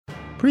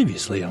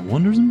Previously on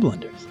Wonders and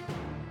Blunders.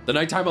 The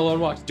nighttime alone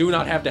walks do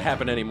not have to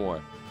happen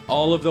anymore.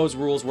 All of those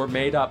rules were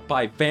made up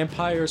by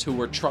vampires who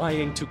were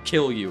trying to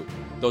kill you.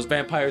 Those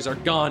vampires are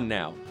gone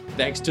now,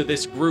 thanks to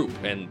this group.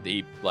 And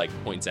he,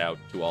 points out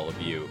to all of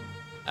you.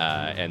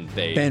 And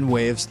they... Ben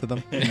waves to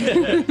them.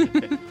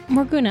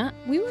 Morgana,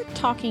 we were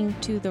talking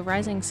to the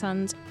Rising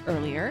Suns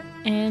earlier,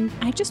 and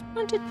I just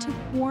wanted to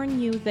warn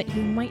you that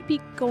you might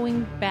be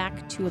going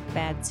back to a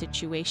bad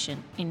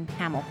situation in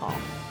Hamel Hall.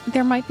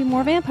 There might be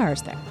more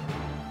vampires there.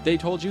 They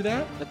told you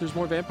that? That there's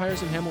more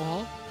vampires in Hamel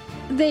Hall?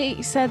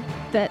 They said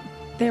that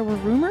there were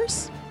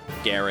rumors?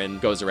 Garen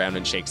goes around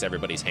and shakes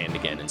everybody's hand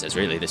again and says,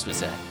 really, this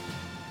was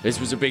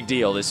a big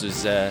deal. This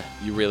was,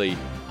 you really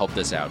helped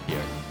us out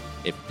here.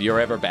 If you're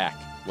ever back,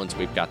 once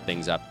we've got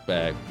things up,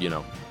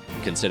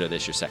 consider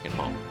this your second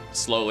home.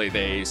 Slowly,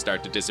 they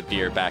start to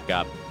disappear back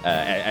up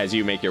as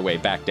you make your way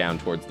back down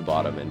towards the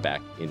bottom and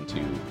back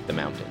into the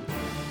mountain.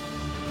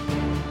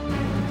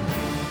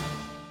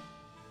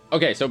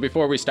 Okay, so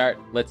before we start,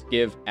 let's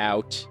give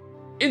out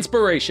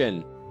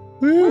inspiration.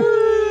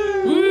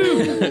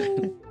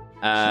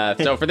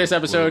 So for this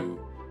episode,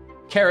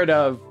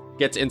 Karadov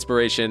gets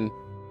inspiration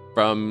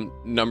from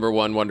number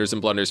one Wonders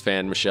and Blunders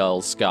fan,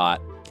 Michelle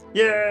Scott.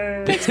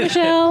 Yay! Thanks,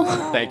 Michelle.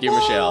 Thank you,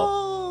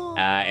 Michelle.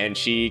 And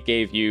she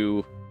gave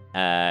you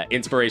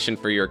inspiration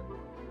for your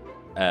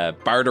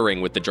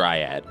bartering with the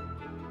Dryad.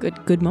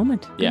 Good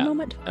moment. Good Yeah.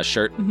 moment. A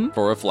shirt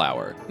for a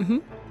flower. Mm-hmm.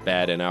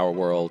 Bad in our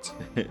world.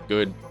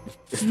 Good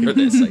for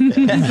this, I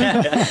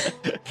guess.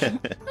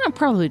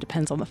 Probably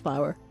depends on the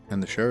flower.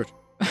 And the shirt.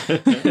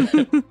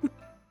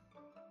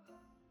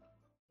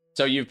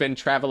 So you've been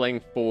traveling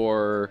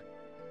for,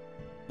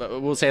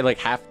 we'll say,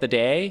 half the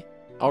day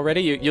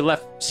already. You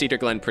left Cedar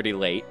Glen pretty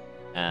late,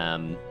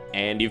 and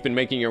you've been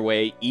making your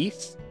way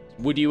east.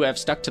 Would you have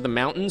stuck to the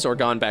mountains or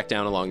gone back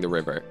down along the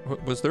river?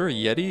 Was there a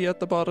Yeti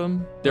at the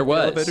bottom? There of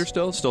was. The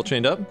elevator still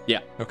chained up? Yeah.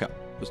 Okay.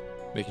 Just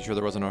making sure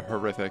there wasn't a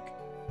horrific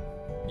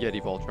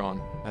Yeti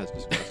Voltron as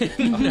discussed.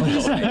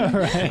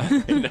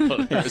 Right. No,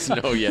 there was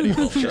no Yeti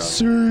Voltron.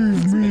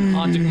 Save me.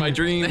 Haunting my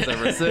dreams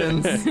ever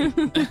since.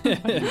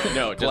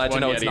 No, just Glad to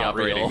one know it's Yeti not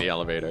operating real. the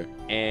elevator.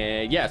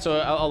 And yeah,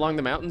 so along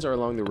the mountains or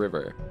along the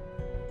river?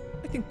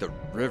 I think the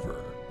river.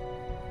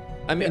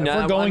 I Yeah, mean, if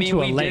we're going we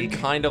to a did lake.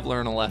 kind of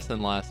learn a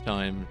lesson last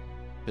time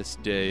to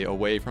stay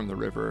away from the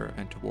river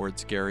and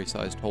towards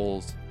scary-sized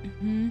holes.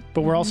 Mm-hmm.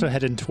 But we're also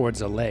heading towards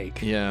a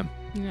lake. Yeah.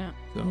 Yeah.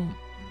 So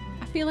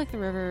I feel like the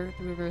river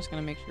is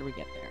going to make sure we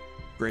get there.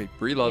 great.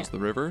 Bree loves Yeah. the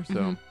river, so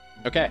Mhm.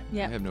 Okay. I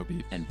Yeah. have no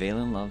beef. And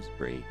Valen loves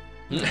Bree.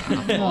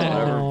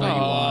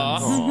 Aw.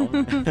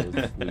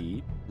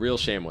 Sweet. Real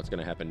shame what's going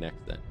to happen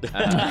next then.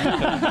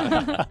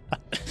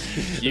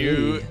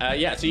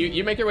 So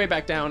you make your way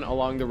back down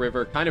along the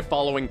river, kind of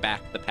following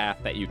back the path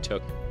that you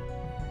took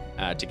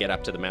to get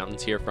up to the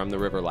mountains here from the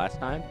river last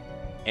time.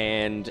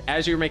 And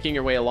as you're making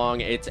your way along,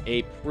 it's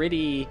a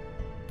pretty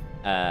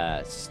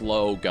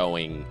slow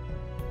going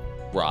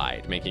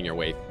ride, making your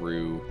way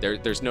through.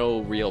 There's no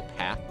real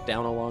path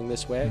down along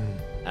this way.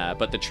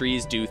 But the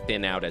trees do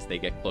thin out as they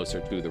get closer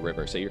to the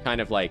river. So you're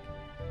kind of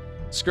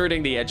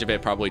skirting the edge of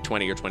it, probably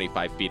 20 or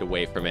 25 feet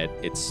away from it.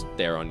 It's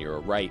there on your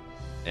right,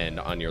 and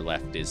on your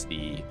left is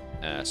the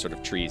sort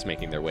of trees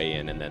making their way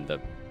in, and then the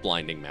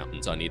blinding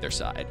mountains on either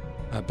side.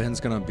 Ben's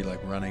gonna be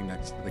running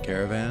next to the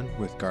caravan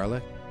with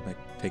Garlic,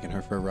 taking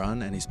her for a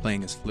run, and he's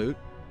playing his flute.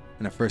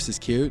 And at first it's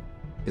cute.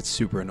 It's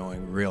super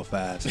annoying real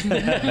fast.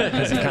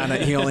 Because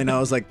he only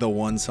knows the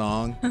one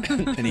song,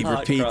 and he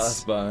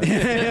repeats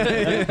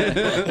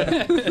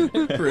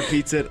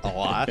repeats it a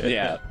lot.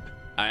 Yeah.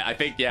 I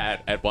think,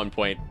 at one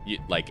point,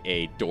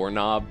 a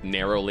doorknob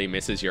narrowly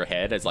misses your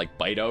head as,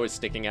 Bido is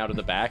sticking out of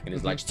the back and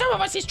is like, some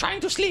of us is trying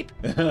to sleep.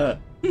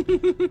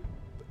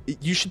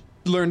 You should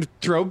learn to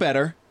throw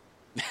better.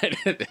 And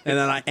then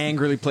I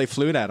angrily play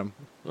flute at him.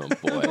 Oh,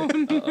 boy.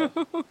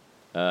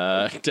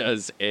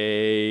 Does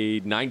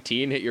a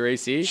 19 hit your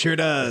AC? Sure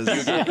does.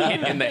 You get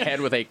hit in the head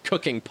with a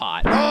cooking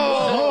pot.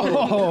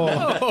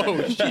 Oh!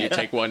 You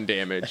take 1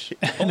 damage.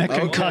 And a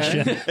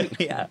concussion.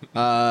 Yeah.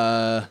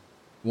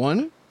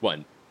 1?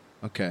 1.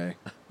 Okay.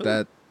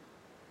 That.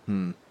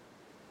 Are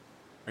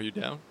you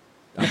down?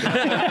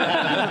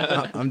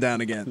 I'm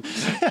down again.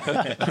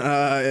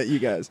 You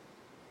guys.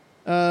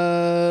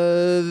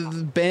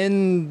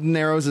 Ben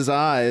narrows his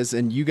eyes,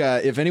 and you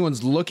got. If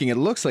anyone's looking, it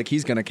looks like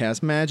he's gonna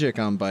cast magic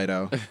on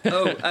Bido.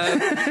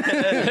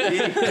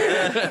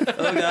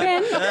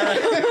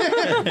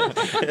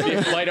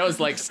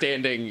 Lido's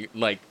standing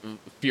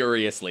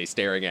furiously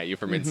staring at you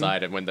from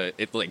inside, and when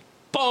it's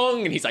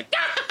bong, and he's like,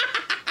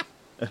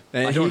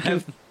 And I don't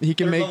have he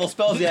can make level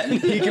spells yet.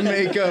 he can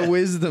make a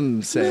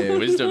wisdom save.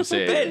 wisdom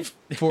save.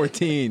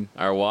 14.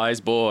 Our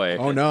wise boy.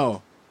 Oh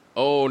no.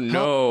 Oh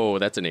no,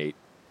 that's an 8.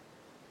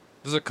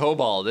 This is a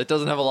kobold. It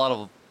doesn't have a lot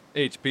of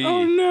HP.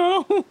 Oh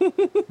no.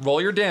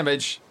 Roll your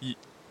damage.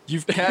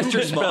 You've cast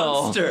your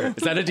spell. Monster.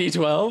 Is that a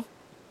D12?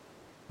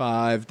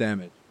 5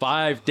 damage.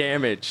 5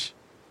 damage.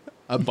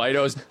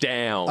 Bido's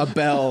down. A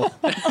bell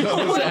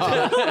goes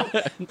off.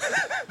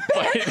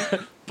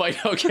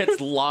 Bido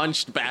gets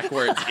launched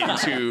backwards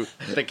into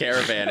the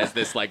caravan as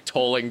this like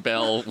tolling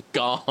bell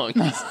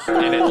gongs,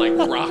 and it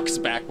like rocks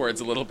backwards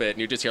a little bit,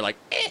 and you just hear like,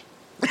 eh.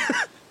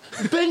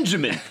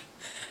 Benjamin!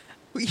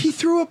 He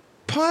threw a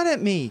pot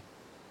at me.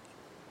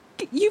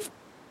 You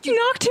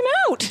knocked him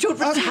out. Don't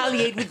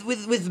retaliate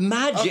with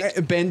magic. Okay,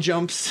 Ben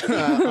jumps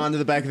onto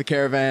the back of the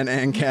caravan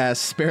and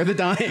casts Spare the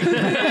Dying.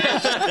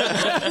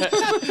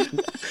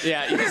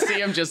 Yeah, you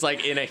see him just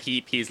like in a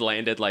heap. He's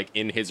landed like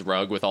in his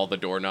rug with all the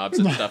doorknobs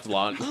and stuff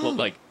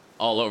like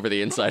all over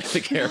the inside of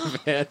the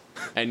caravan.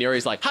 And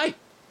Yuri's like, "Hi,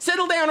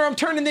 settle down, or I'm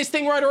turning this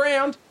thing right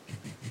around."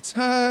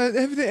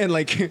 Everything, and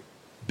like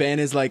Ben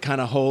is like kind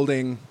of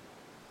holding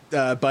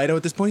Bido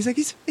at this point. He's like,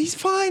 he's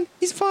fine.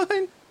 He's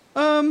fine.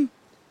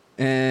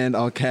 And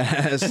I'll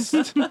cast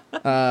it's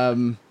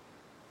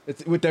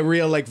with the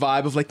real like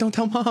vibe of like, don't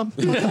tell mom.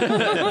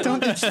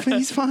 Don't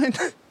he's fine.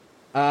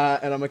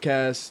 And I'm gonna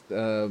cast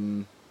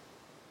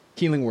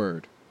Healing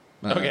Word.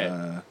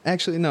 Okay.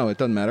 Actually, no, it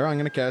doesn't matter. I'm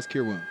gonna cast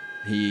Cure Wound.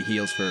 He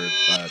heals for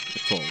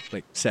full,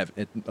 like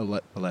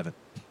 11.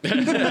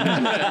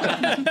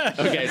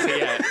 Okay, so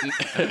yeah,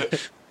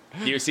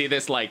 you see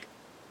this like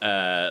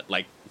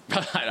I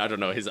don't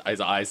know, his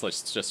eyes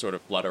just sort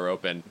of flutter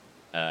open,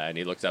 and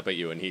he looks up at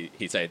you and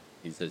he says,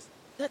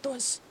 "That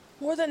was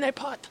more than a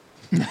pot."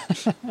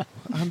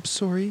 I'm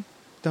sorry.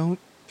 Don't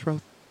throw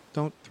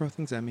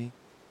things at me,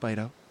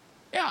 Bido.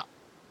 Yeah.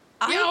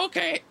 Yeah,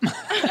 okay.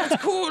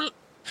 That's cool.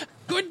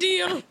 Good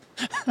deal.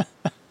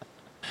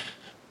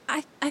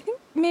 I think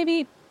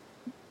maybe,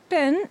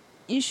 Ben,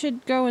 you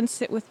should go and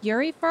sit with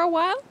Yuri for a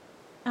while,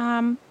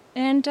 and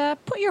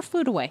put your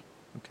flute away.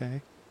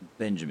 Okay.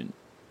 Benjamin,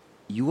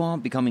 you are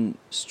becoming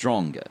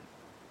stronger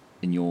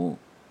in your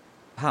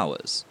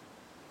powers,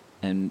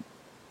 and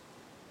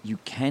you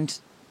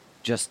can't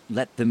just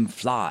let them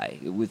fly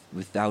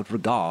without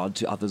regard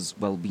to others'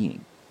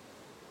 well-being.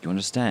 Do you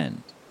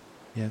understand?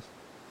 Yes.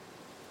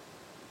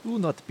 Do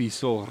not be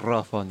so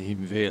rough on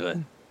him,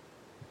 Valen.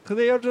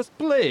 They are just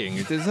playing.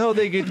 It is how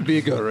they get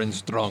bigger and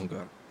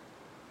stronger.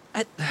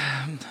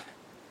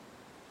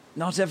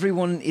 Not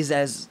everyone is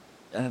as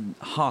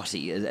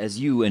hearty as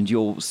you and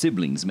your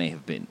siblings may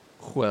have been.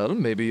 Well,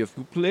 maybe if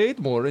you played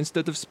more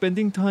instead of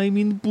spending time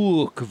in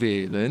book,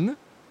 Valen.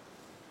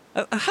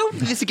 How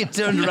did this get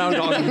turned around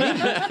on me?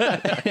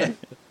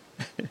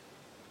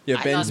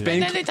 Yeah,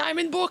 Ben. any time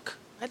in book.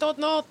 I don't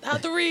know how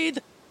to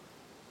read.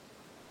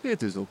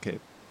 It is okay.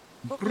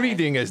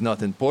 Reading is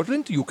not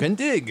important. You can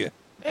dig.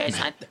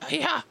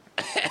 Yeah.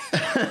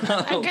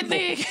 I can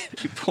dig.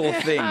 You poor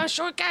thing.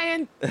 Sure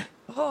can.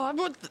 Oh, I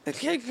would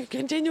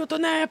continue to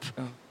nap.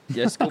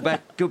 Yes, go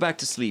back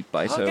to sleep,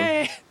 Bito.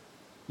 Okay.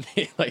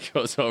 He like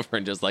goes over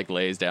and just like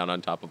lays down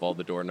on top of all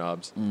the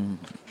doorknobs and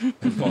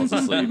falls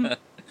asleep.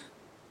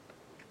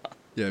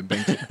 Yeah,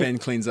 Ben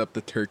cleans up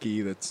the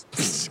turkey that's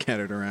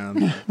scattered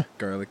around.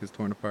 Garlic is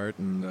torn apart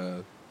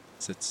and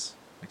sits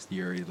next to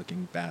Yuri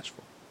looking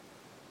bashful.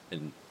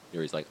 And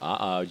Yuri's like,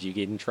 did you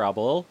get in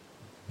trouble?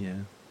 Yeah.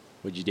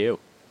 What'd you do?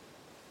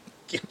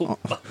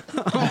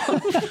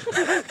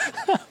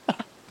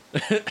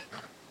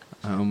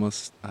 I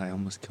almost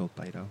killed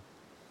Bido.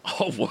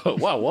 Oh,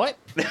 whoa, what?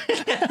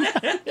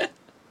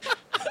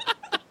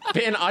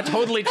 Ben, I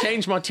totally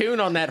changed my tune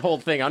on that whole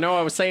thing. I know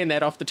I was saying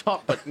that off the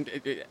top, but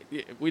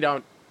we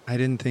don't. I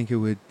didn't think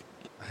he'd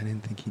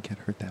get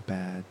hurt that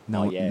bad.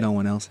 No, yeah. No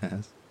one else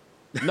has.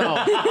 No.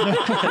 That's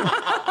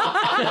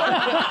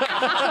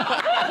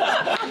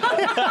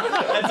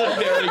a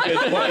very good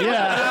point.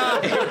 Yeah.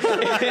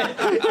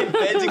 In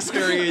Ben's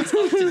experience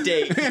to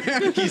date,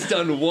 he's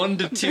done 1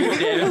 to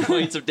 2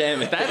 points of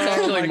damage. That's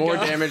actually more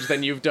damage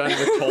than you've done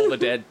with Toll the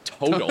Dead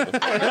total.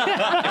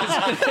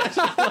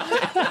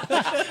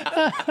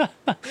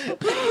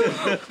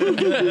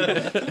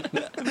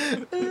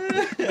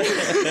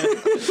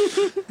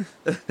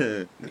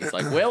 He's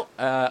like, well,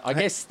 I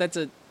guess that's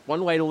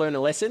one way to learn a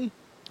lesson.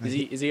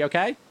 Is he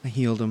okay? I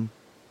healed him.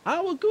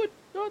 Oh, well, good.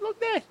 Oh, look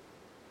there.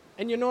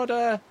 And you're not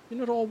all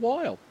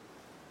wild.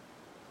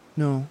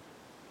 No.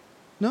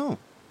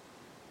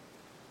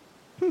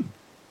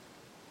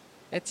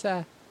 That's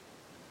I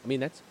mean,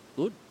 that's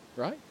good,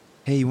 right?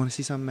 Hey, you want to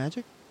see something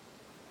magic?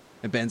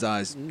 And Ben's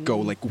eyes go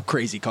like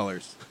crazy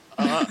colors.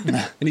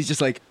 And he's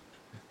just like,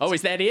 Oh,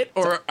 is that it?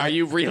 Or are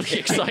you really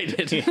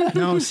excited?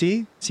 no,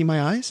 see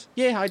my eyes?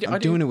 Yeah, I I'm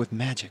doing it with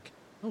magic.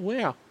 Oh,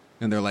 wow.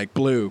 And they're like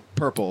blue,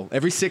 purple.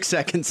 Every 6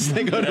 seconds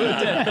they go to a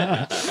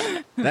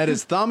different. That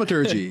is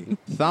thaumaturgy.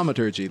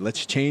 Thaumaturgy.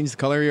 Let's change the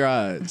color of your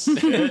eyes.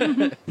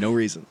 No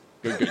reason.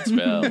 Good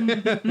spell.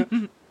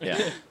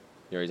 Yeah.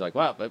 Yuri's like,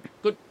 wow,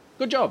 good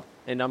job.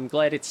 And I'm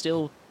glad it's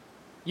still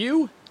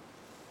you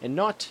and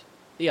not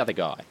the other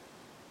guy.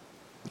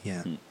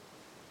 Yeah.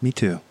 Me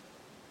too.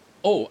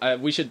 Oh,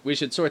 we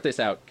should sort this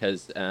out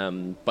because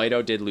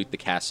Bido did loot the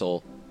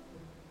castle.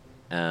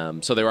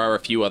 So there are a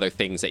few other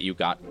things that you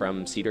got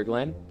from Cedar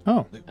Glen.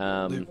 Oh.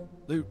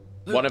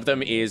 One of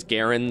them is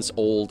Garen's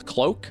old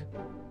cloak,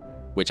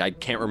 which I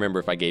can't remember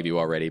if I gave you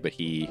already, but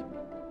he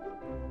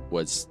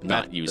was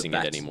not using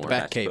it anymore. The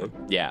bat cape.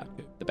 Yeah,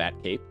 the bat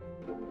cape.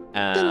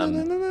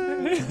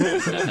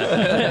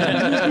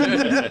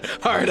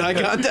 Hard eye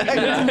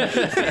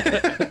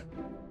contact.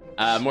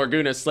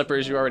 Morguna's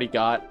slippers you already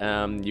got.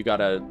 You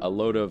got a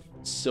load of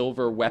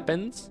silver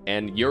weapons,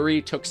 and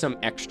Yuri took some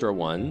extra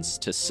ones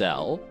to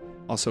sell.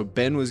 Also,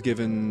 Ben was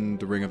given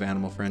the Ring of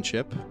Animal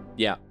Friendship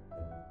Yeah.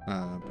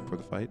 before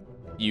the fight.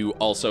 You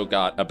also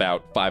got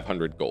about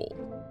 500 gold.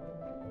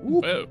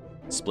 Whoa.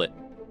 Split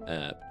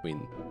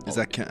between. Is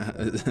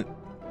that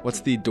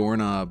what's the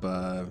doorknob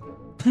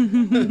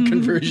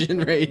conversion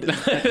rate?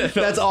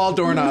 That's all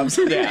doorknobs.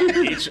 Yeah,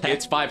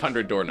 it's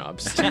 500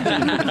 doorknobs. No,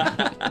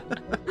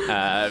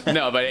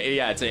 but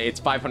yeah, it's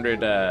 500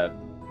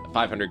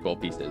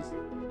 gold pieces.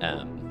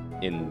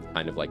 In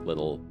kind of like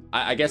little.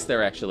 I guess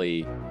there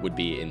actually would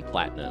be in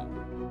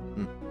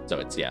platinum. So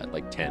it's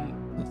like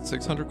 10.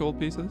 600 gold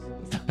pieces?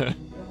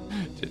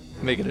 To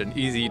make it an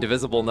easy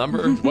divisible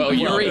number. Well,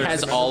 Yuri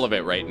has all of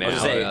it right now.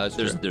 that's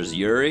true. There's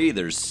Yuri,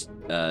 there's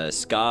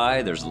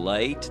Sky, there's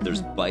Light,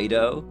 there's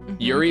Bido.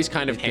 Yuri's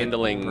kind of Get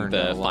handling burned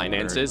the a lot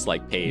finances,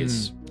 like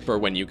pays for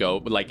when you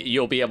go. Like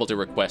you'll be able to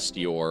request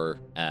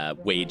your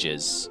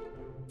wages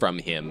from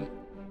him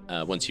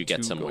once you get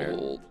 2 somewhere.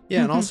 gold.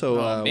 Yeah, and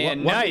also,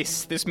 Man,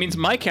 nice. This means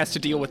Mike has to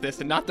deal with this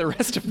and not the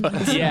rest of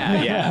us.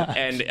 Yeah.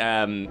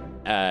 And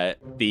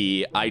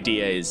the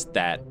idea is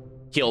that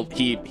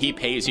he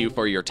pays you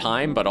for your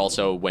time, but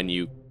also when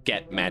you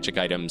get magic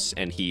items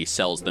and he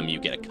sells them, you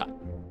get a cut.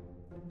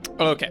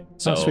 Okay.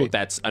 So sweet.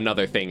 that's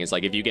another thing is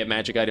like if you get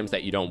magic items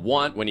that you don't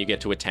want when you get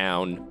to a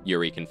town,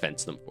 Yuri can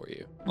fence them for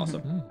you.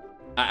 Awesome.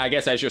 I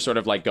guess as you're sort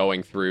of like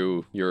going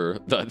through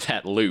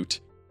that loot,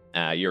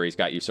 Yuri's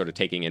got you sort of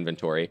taking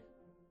inventory.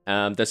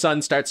 The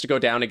sun starts to go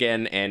down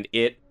again, and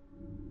the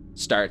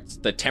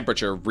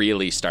temperature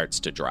really starts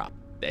to drop.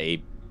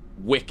 A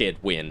wicked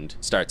wind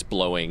starts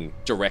blowing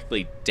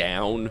directly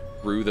down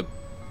through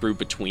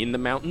between the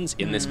mountains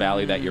in this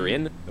valley that you're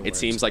in. It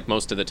seems like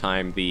most of the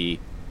time the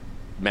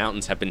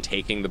mountains have been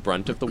taking the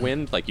brunt of the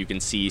wind. Like you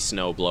can see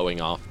snow blowing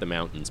off the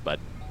mountains, but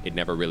it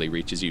never really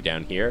reaches you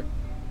down here.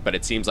 But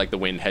it seems like the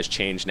wind has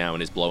changed now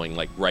and is blowing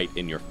like right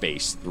in your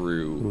face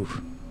through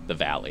the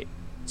valley.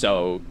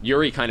 So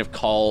Yuri kind of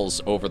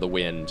calls over the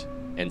wind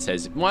and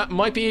says,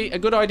 might be a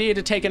good idea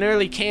to take an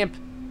early camp.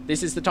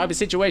 This is the type of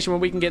situation where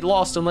we can get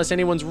lost unless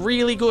anyone's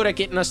really good at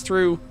getting us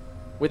through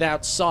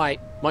without sight.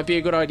 Might be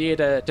a good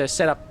idea to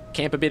set up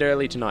camp a bit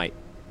early tonight.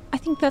 I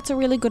think that's a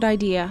really good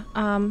idea.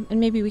 And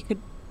maybe we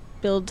could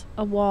build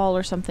a wall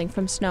or something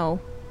from snow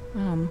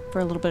for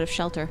a little bit of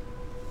shelter.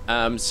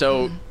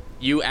 So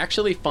you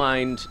actually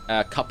find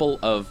a couple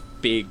of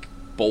big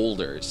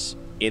boulders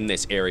in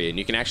this area, and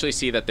you can actually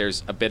see that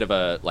there's a bit of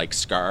a like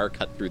scar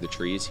cut through the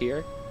trees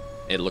here.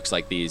 It looks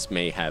like these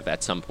may have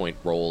at some point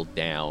rolled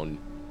down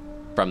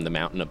from the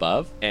mountain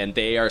above, and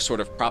they are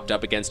sort of propped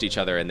up against each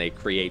other, and they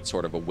create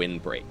sort of a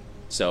windbreak.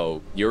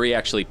 So Yuri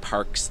actually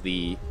parks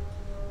the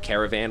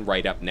caravan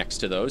right up next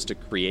to those to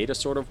create a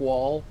sort of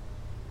wall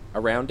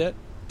around it.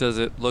 Does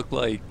it look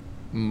like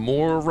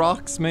more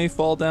rocks may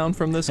fall down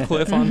from this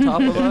cliff on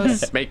top of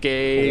us? Make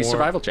a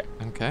survival check.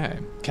 Okay.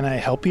 Can I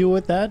help you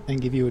with that and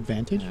give you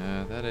advantage?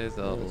 That is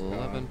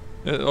 11.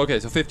 Okay,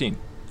 so 15.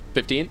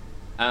 15.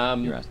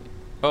 You're asking.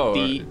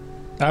 Oh,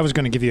 I was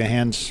going to give you a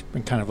hand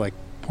and kind of like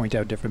point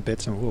out different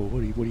bits and whoa, what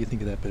do you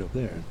think of that bit over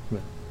there?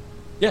 But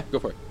Yeah, go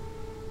for it.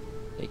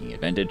 Taking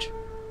advantage.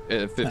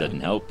 15.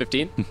 Doesn't help.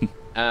 15?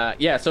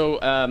 Yeah,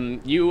 so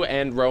you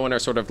and Rowan are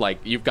sort of like,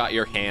 you've got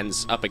your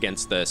hands up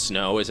against the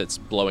snow as it's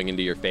blowing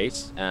into your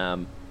face.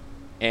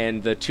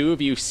 And the two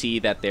of you see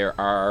that there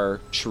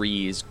are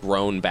trees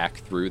grown back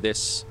through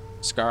this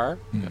scar.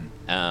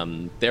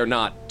 They're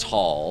not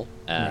tall.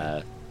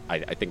 I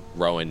think,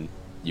 Rowan,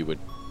 you would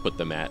put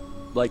them at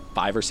like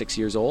 5 or 6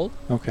 years old.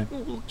 okay.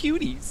 Little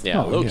cuties.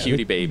 Yeah, Oh, little yeah,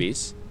 cutie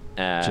babies.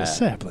 Just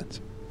saplings.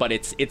 But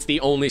it's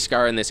the only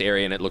scar in this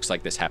area, and it looks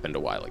like this happened a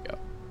while ago.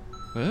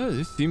 Well,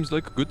 this seems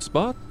like a good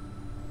spot.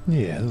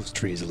 Yeah, those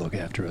trees will look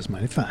after us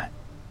mighty fine.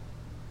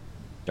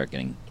 Start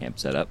getting camp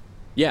set up.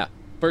 Yeah.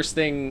 First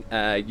thing,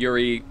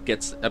 Yuri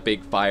gets a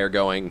big fire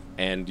going,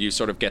 and you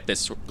sort of get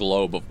this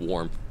globe of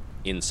warmth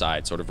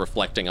inside, sort of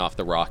reflecting off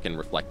the rock and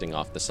reflecting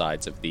off the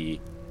sides of the...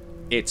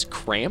 It's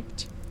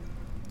cramped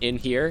in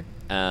here.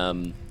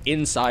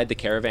 Inside the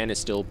caravan is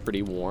still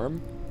pretty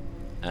warm.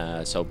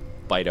 So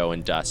Bido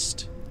and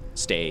Dust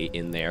stay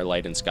in there.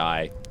 Light and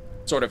Sky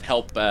sort of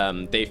help.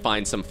 They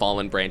find some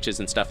fallen branches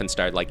and stuff and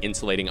start like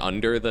insulating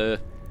under the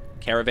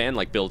caravan,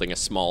 like building a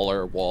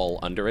smaller wall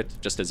under it,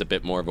 just as a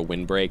bit more of a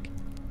windbreak.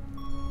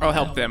 I'll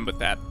help them with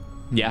that.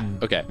 Yeah,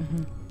 okay.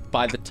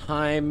 By the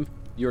time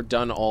you're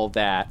done all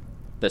that,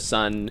 the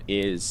sun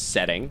is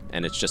setting,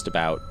 and it's just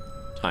about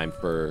time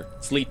for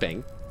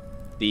sleeping.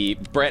 The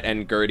Brett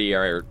and Gertie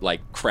are like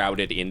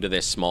crowded into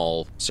this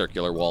small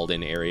circular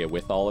walled-in area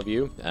with all of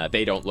you.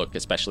 They don't look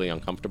especially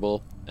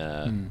uncomfortable,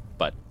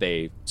 but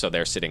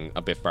they're sitting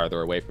a bit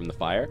farther away from the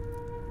fire.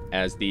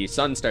 As the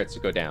sun starts to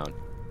go down,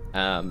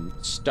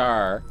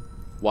 Star,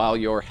 while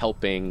you're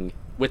helping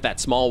with that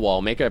small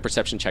wall, make a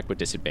perception check with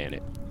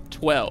disadvantage.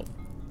 12.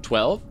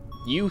 12.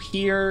 You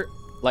hear,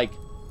 like,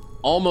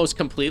 almost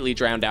completely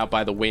drowned out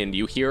by the wind.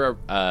 You hear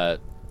a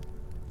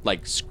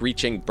like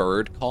screeching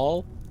bird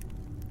call,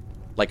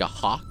 like a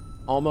hawk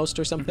almost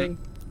or something,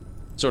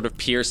 sort of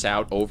pierce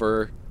out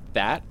over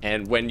that.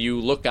 And when you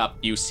look up,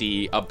 you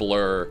see a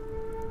blur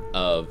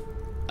of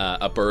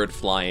a bird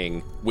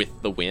flying with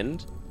the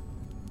wind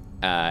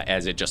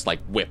as it just like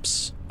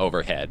whips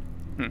overhead.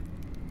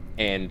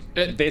 And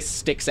this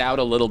sticks out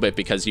a little bit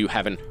because you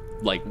haven't,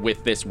 like,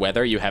 with this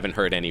weather, you haven't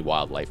heard any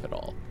wildlife at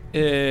all.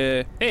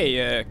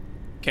 Hey,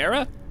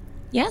 Kara?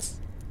 Yes?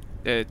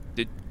 This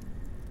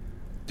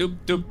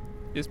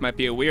might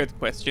be a weird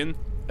question.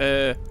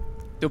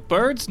 Do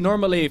birds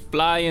normally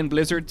fly in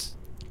blizzards?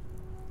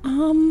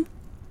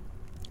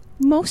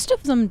 Most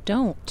of them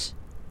don't.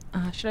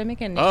 Should I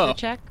make a nature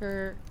check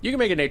or? You can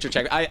make a nature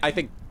check. I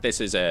think this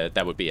is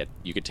that would be it.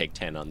 You could take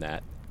 10 on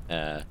that.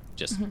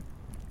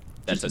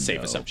 That's a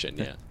safe assumption,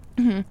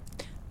 yeah.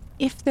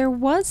 If there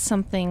was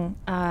something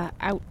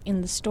out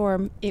in the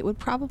storm, it would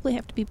probably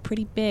have to be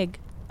pretty big.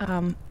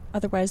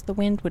 Otherwise, the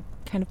wind would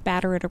kind of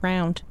batter it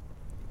around.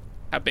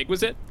 How big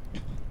was it?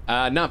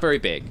 Not very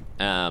big.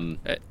 Yeah.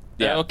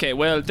 Okay,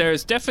 well,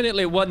 there's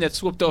definitely one that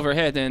swooped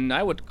overhead, and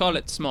I would call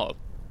it small.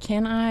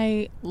 Can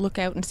I look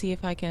out and see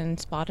if I can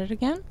spot it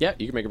again? Yeah,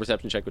 you can make a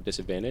perception check with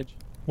disadvantage.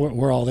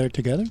 We're all there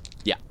together?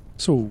 Yeah.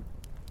 So,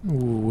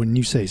 when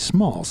you say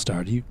small,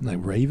 Star, do you, like,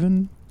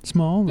 Raven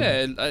small?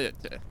 Yeah,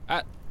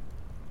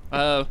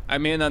 I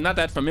mean, I'm not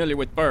that familiar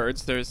with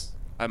birds.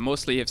 I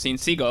mostly have seen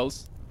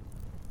seagulls.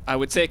 I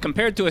would say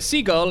compared to a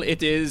seagull,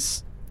 it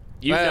is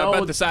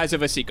about the size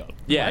of a seagull.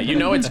 Yeah, you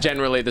know it's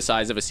generally the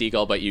size of a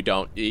seagull, but you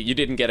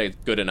didn't get a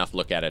good enough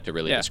look at it to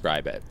really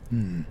describe it.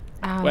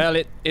 Well,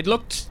 it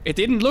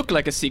didn't look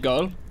like a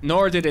seagull,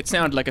 nor did it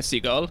sound like a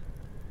seagull.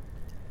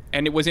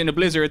 And it was in a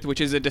blizzard,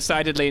 which is a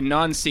decidedly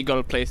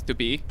non-seagull place to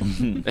be.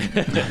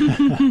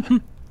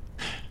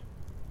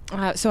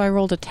 So I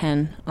rolled a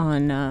 10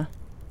 on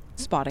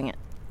spotting it.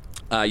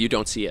 You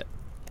don't see it.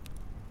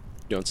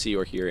 You don't see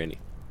or hear any.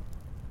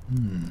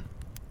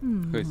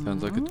 Okay,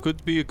 sounds like it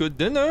could be a good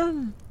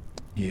dinner.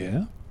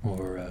 Yeah,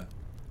 or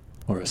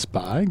a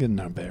spy getting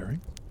our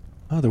bearing.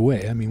 Either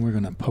way, I mean, we're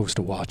going to post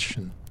a watch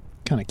and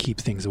kind of keep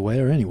things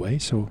aware anyway,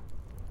 so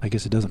I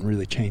guess it doesn't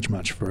really change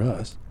much for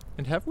us.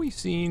 And have we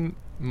seen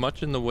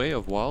much in the way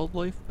of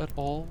wildlife at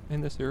all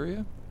in this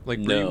area?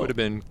 Like, Bree No. would have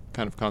been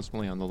kind of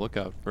constantly on the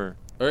lookout for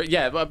Or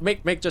yeah, but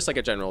make just like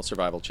a general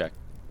survival check.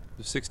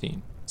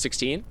 16.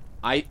 16.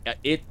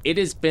 It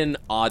has been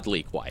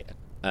oddly quiet.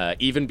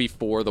 Even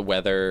before the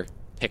weather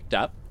picked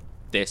up,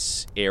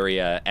 this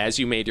area, as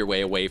you made your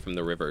way away from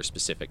the river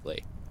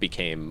specifically,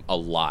 became a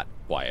lot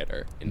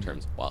quieter in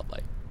terms of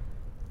wildlife.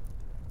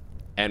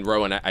 And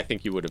Rowan, I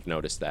think you would have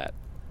noticed that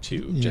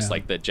too. Just Yeah.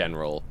 like the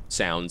general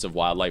sounds of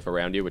wildlife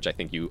around you, which I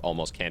think you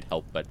almost can't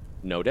help but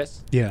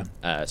notice, Yeah.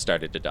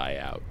 started to die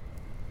out.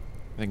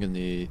 I think in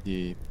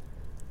the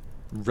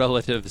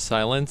relative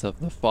silence of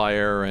the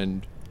fire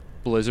and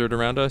blizzard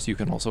around us, you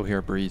can also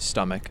hear Bree's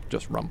stomach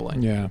just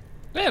rumbling. Yeah.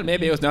 Well,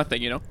 maybe it was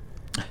nothing, you know.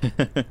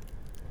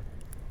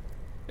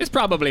 It's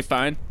probably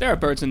fine. There are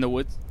birds in the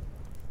woods.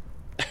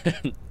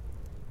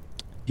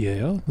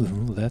 Yeah,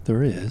 well, that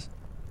there is.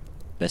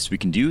 Best we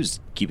can do is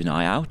keep an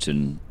eye out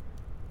and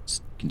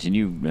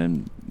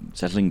continue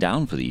settling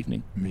down for the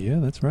evening. Yeah,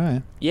 that's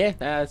right. Yeah,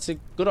 it's a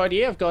good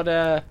idea. I've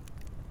got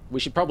we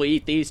should probably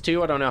eat these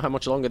too. I don't know how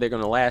much longer they're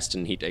going to last.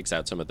 And he takes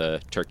out some of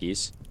the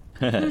turkeys.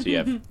 So you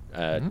have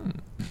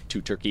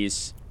 2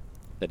 turkeys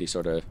that he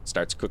sort of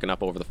starts cooking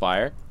up over the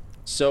fire.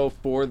 So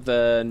for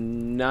the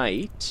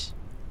night,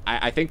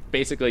 I think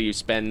basically you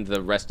spend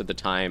the rest of the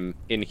time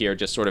in here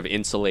just sort of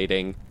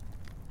insulating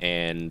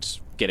and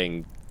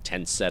getting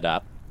tents set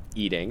up,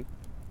 eating.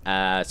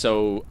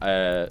 So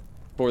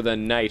for the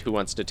night, who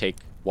wants to take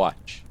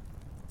watch?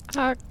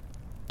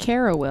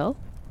 Kara will.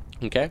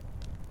 Okay.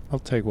 I'll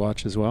take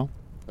watch as well.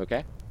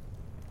 Okay.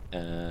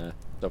 So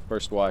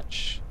first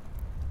watch,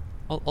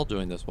 I'll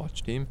join this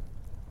watch team.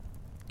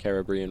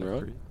 Carabri and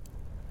Road.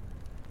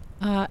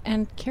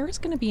 And Kara's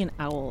going to be an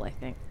owl, I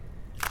think.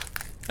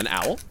 An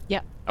owl?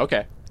 Yep.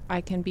 Okay.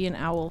 I can be an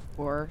owl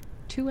for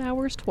 2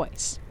 hours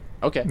twice.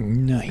 Okay.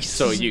 Nice.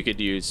 So you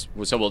could use.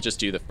 So we'll just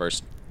do the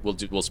first.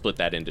 We'll split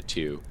that into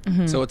 2.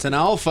 So it's an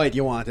owl fight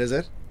you want, is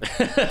it?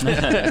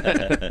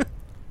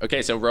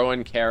 Okay. So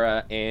Rowan,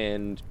 Kara,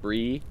 and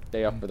Bree,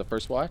 they up for the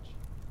first watch.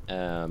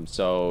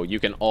 So you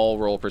can all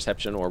roll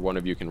perception, or one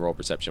of you can roll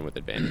perception with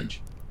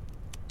advantage.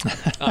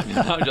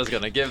 I'm just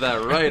going to give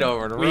that right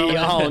over to We Rowan.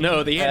 all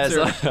know the As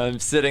answer. I'm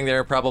sitting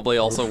there, probably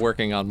also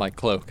working on my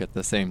cloak at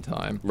the same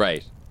time.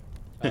 Right.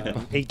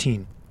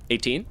 18.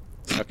 18.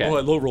 Okay.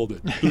 low rolled it.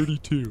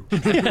 32.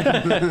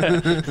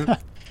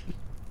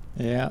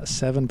 Yeah,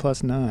 7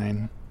 plus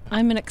 9.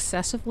 I'm an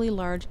excessively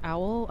large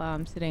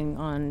owl sitting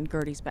on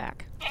Gertie's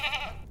back.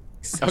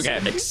 Okay.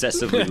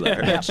 Excessively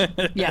large.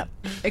 Yeah,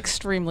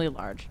 extremely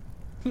large.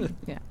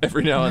 Yeah.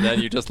 Every now and then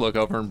you just look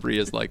over and Bree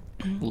is like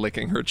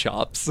licking her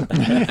chops.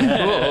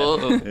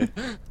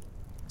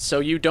 So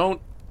you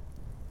don't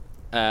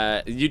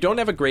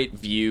have a great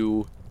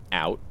view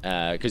out,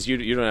 because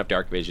you don't have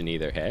dark vision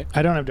either, hey?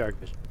 I don't have dark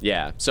vision.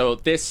 Yeah. So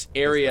this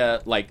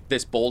area, like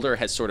this boulder,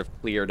 has sort of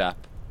cleared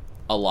up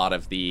a lot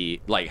of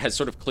has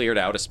sort of cleared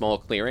out a small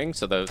clearing.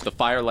 So the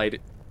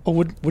firelight. Oh,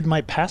 would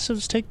my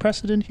passives take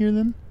precedent here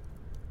then?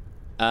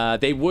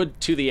 They would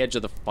to the edge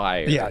of the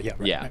fire. Yeah, right,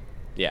 yeah, right.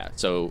 yeah.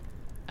 So,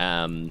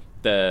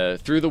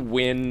 through the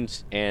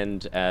wind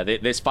and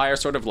this fire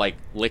sort of like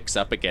licks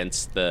up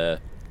against the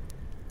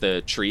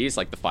trees,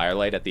 like the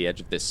firelight at the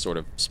edge of this sort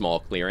of small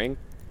clearing,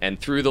 and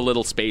through the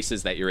little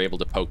spaces that you're able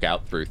to poke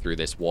out through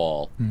this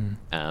wall,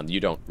 you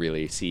don't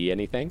really see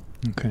anything.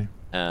 Okay.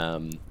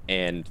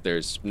 And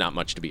there's not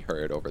much to be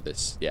heard over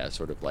this,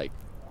 sort of like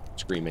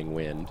screaming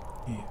wind.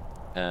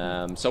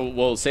 Yeah. So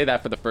we'll say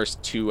that for the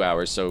first 2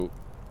 hours. So,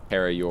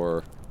 Hera,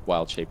 your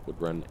wild shape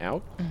would run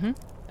out.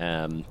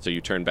 Mm-hmm. So you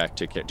turn back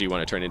to. Do you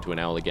want to turn into an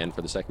owl again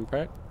for the second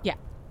part? Yeah.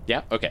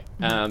 Yeah. Okay.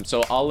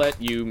 So I'll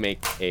let you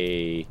make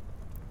a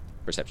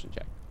perception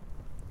check.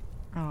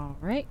 All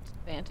right.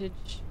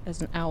 Advantage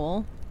as an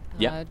owl.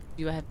 Yeah.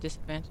 Do I have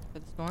disadvantage for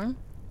the storm?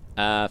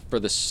 For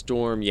the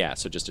storm, yeah.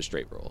 So just a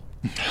straight roll.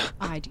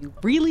 I do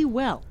really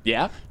well.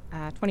 Yeah.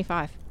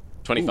 25.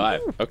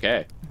 25. Ooh.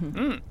 Okay.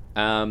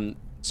 Mm-hmm.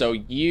 So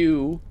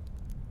you,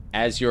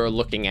 as you're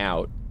looking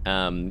out,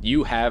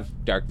 you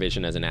have dark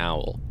vision as an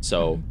owl,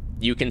 so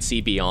you can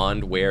see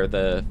beyond where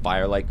the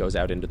firelight goes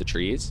out into the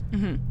trees.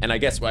 Mm-hmm. And I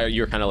guess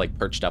you're kind of like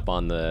perched up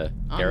on the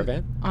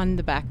caravan? On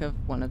the back of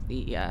one of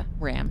the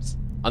rams.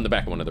 On the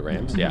back of one of the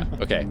rams, yeah.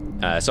 Okay.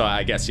 So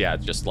I guess,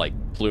 just like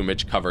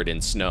plumage covered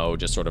in snow,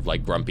 just sort of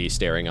like grumpy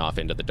staring off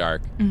into the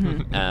dark.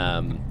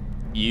 Mm-hmm.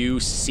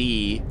 You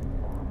see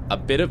a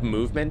bit of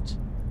movement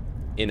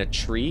in a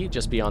tree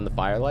just beyond the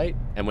firelight,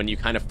 and when you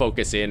kind of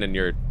focus in and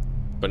your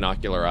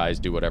binocular eyes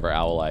do whatever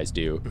owl eyes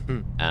do,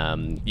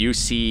 you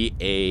see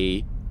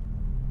a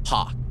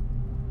hawk,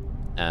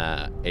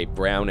 a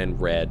brown and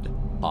red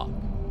hawk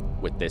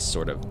with this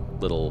sort of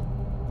little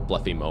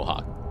fluffy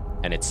mohawk,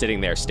 and it's sitting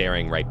there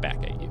staring right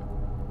back at you.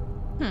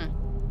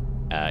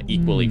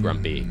 Equally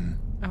grumpy.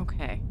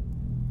 Okay.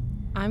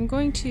 I'm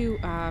going to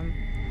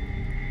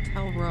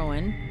tell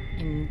Rowan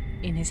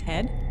in his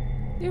head,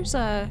 there's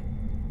a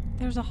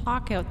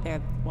hawk out there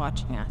that's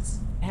watching us.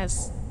 It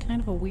has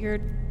kind of a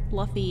weird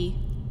fluffy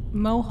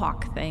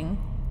mohawk thing.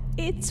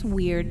 It's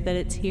weird that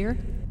it's here.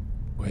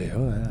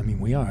 Well, I mean,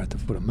 we are at the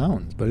foot of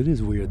mountains, but it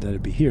is weird that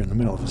it'd be here in the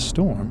middle of a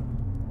storm.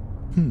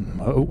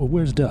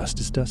 Where's Dust?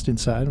 Is Dust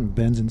inside and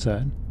Ben's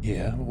inside?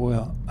 Yeah,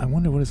 well, I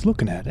wonder what it's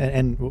looking at.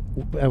 And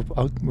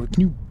can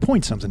you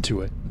point something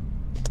to it?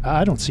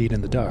 I don't see it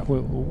in the dark.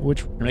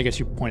 Which? I guess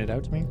you pointed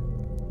out to me?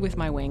 With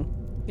my wing.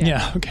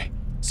 Yeah, okay.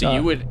 So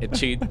you would,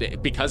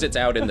 because it's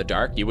out in the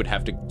dark, you would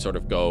have to sort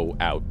of go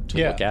out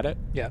to look at it?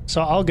 Yeah,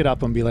 so I'll get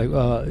up and be like,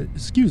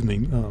 excuse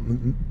me,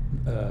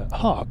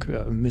 Hawk,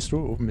 Mr.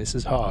 or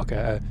Mrs. Hawk,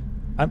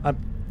 I'm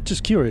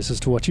just curious as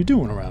to what you're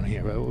doing around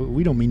here.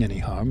 We don't mean any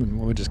harm, and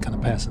we're just kind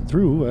of passing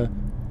through.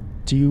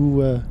 Do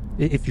you,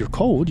 if you're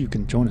cold, you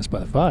can join us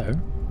by the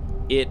fire.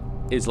 It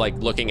is like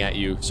looking at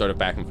you sort of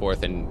back and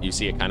forth, and you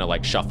see it kind of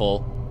like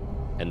shuffle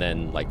and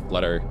then like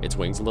flutter its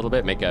wings a little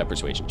bit. Make a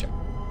persuasion check.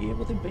 Yeah,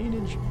 with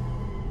advantage.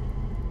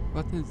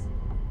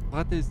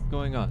 What is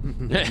going on?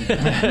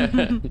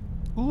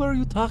 Who are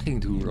you talking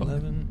to, Rowan?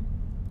 11.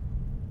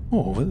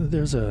 Oh,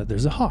 there's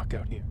a hawk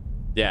out here.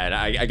 Yeah, and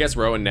I guess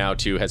Rowan now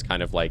too has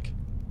kind of like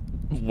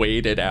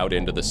waded out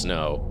into the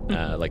snow.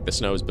 Like the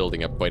snow is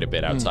building up quite a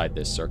bit outside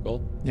this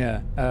circle.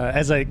 Yeah.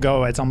 As I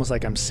go, it's almost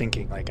like I'm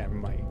sinking. Like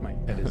my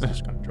head is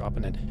just kind of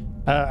dropping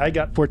in. I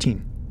got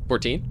 14.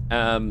 14?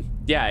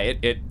 Yeah,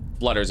 it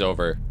flutters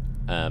over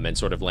and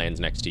sort of lands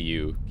next to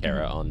you,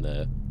 Kara, on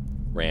the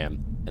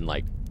ram, and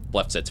like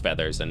fluffs its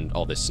feathers, and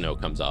all this snow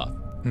comes off.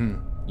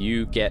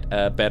 You get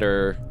a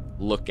better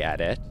look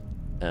at it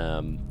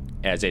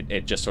as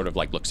it just sort of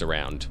like looks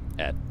around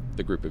at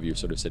the group of you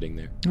sort of sitting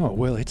there. Oh,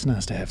 well, it's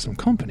nice to have some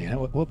company.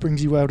 What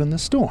brings you out in the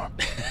storm?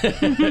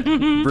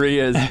 Bree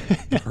is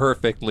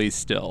perfectly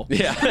still.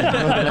 Yeah.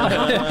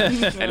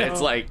 And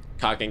it's like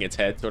cocking its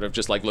head, sort of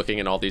just like looking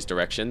in all these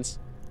directions.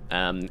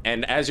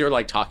 And as you're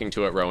like talking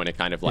to it, Rowan, it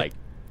kind of like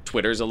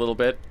twitters a little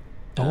bit.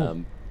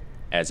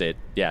 As it,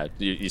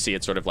 you see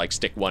it sort of like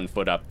stick one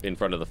foot up in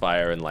front of the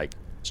fire and like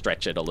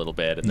stretch it a little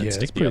bit, and then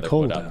stick the other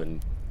foot up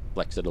and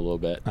flex it a little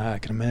bit. I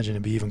can imagine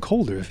it'd be even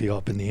colder if you're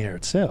up in the air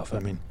itself. I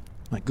mean,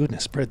 my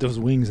goodness, spread those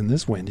wings in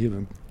this wind,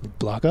 you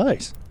block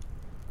ice.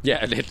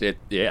 Yeah,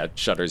 it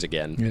shudders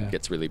again. Yeah. It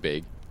gets really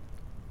big.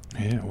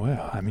 Yeah,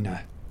 well, I mean,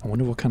 I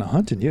wonder what kind of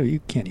hunting. You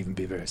can't even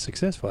be very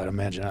successful, I'd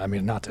imagine. I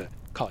mean, not to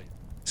call your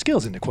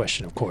skills into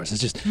question, of course.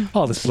 It's just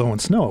all this blowing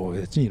snow.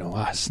 It's,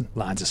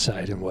 lines of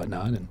sight and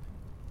whatnot, and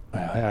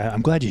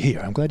I'm glad you're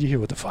here. I'm glad you're here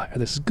with the fire.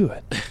 This is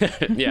good.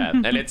 Yeah,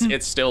 and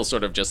it's still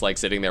sort of just like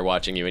sitting there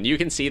watching you, and you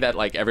can see that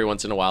like every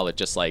once in a while it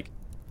just like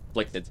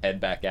flicks its head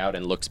back out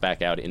and looks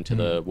back out into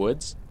the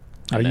woods,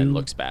 and then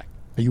looks back.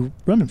 Are you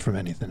running from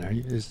anything?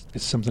 Is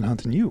something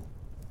hunting you?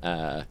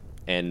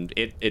 And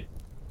it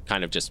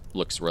kind of just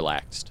looks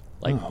relaxed,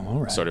 like all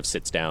right. sort of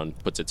sits down,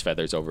 puts its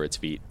feathers over its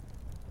feet.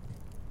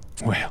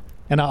 Well,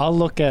 And I'll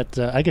look at,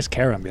 I guess,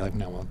 Kara and be like,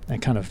 no, well,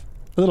 and kind of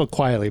a little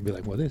quietly be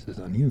like, well, this is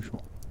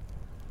unusual.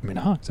 I mean,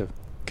 hawks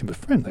can be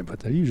friendly, but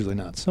they're usually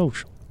not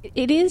social.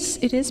 It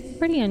is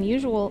pretty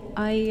unusual.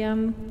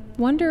 I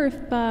wonder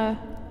if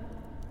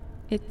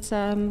it's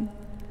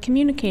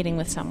communicating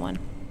with someone.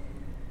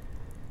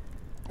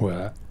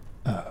 Well,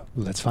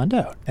 let's find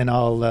out. And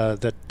I'll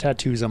the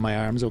tattoos on my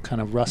arms will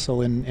kind of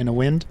rustle in a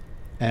wind,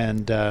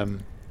 and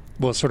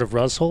will sort of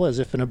rustle as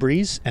if in a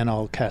breeze, and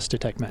I'll cast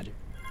Detect Magic.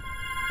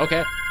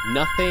 Okay.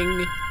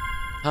 Nothing.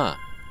 Huh.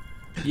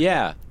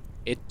 Yeah,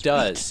 it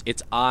does.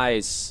 Its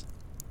eyes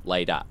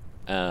light up.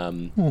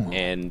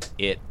 And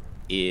it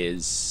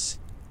is.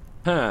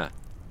 Huh.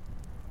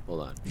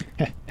 Hold on.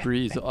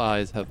 Bree's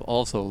eyes have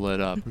also lit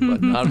up,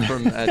 but not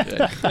from magic.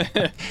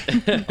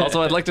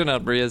 Also, I'd like to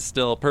note Bree is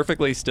still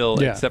perfectly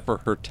still, except for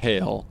her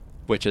tail,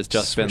 which has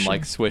just been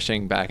like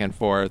swishing back and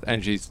forth,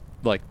 and she's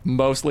like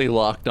mostly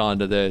locked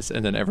onto this,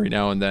 and then every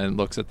now and then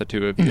looks at the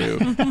two of you,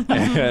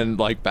 and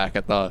like back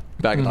at the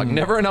dog.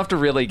 Never enough to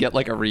really get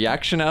like a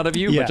reaction out of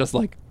you, but just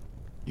like,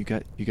 you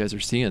guys are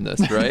seeing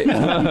this, right?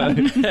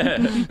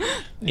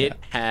 It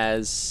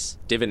has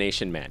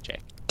divination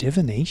magic.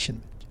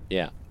 Divination?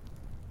 Yeah.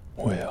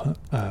 Well,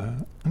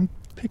 I'm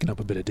picking up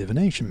a bit of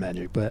divination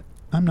magic, but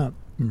I'm not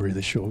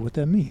really sure what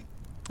that means.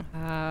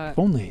 If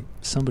only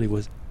somebody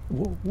was...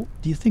 do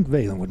you think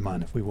Valen would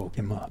mind if we woke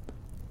him up?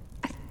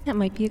 That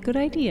might be a good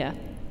idea.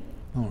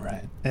 All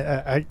right.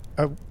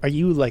 Are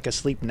you, like,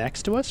 asleep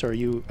next to us, or are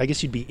you... I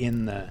guess you'd be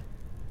in the...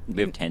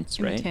 We have tents,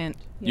 right? In a tent.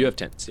 You have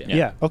tents, yeah.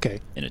 Yeah, okay.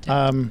 In a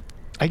tent.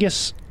 I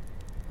guess...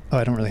 Oh,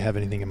 I don't really have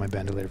anything in my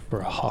bandolier for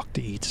a hawk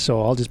to eat,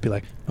 so I'll just be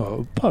like,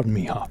 oh, pardon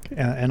me, hawk.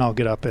 And I'll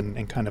get up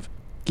and kind of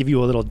give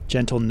you a little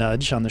gentle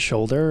nudge on the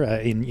shoulder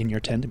in your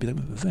tent and be like,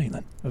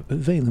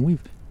 Valen,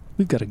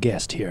 we've got a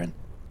guest here, and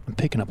I'm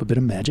picking up a bit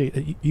of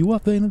magic. You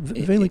up, Valen?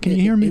 Valen, can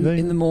you hear me, Valen?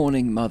 In the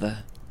morning, Mother.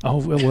 Oh,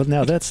 well,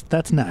 now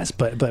that's nice,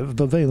 but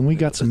Valen, we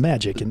got some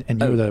magic, and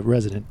you're the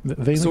resident.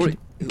 Valen,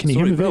 can you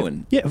hear me,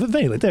 Valen? Yeah,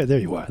 Valen, there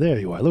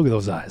you are, Look at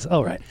those eyes.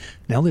 All right,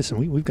 now listen,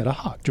 we've got a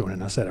hawk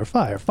joining us at our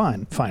fire,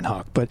 fine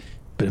hawk, but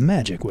bit of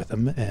magic with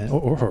him,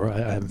 or her.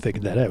 I haven't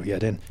figured that out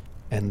yet, and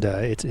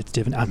it's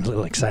divin. I'm a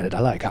little excited.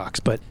 I like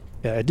hawks, but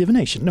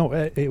divination. No,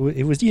 it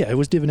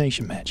was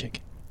divination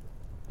magic.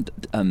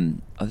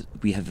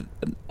 We have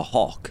a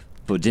hawk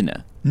for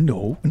dinner.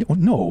 No,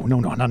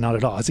 not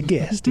at all. As a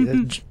guest.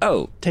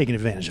 Oh, taking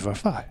advantage of our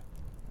fire.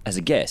 As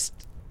a guest.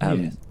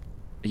 Yes.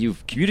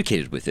 You've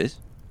communicated with it.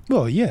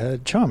 Well, yeah,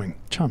 charming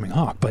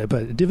hawk,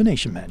 but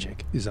divination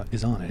magic is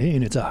on it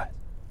in its eyes.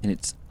 In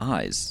its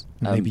eyes.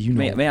 Maybe you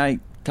know. May I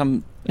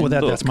come? Well,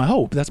 that's my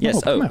hope. That's my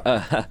yes. hope.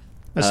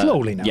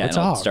 Slowly now. Yeah, it's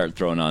and a I'll hawk. start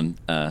throwing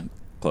on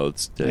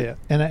clothes. Yeah,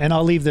 and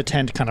I'll leave the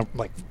tent kind of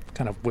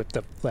whip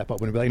the flap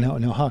open and be like,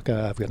 no, hawk.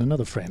 I've got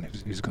another friend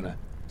who's gonna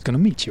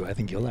meet you. I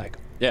think you'll like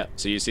him. Yeah.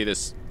 So you see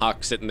this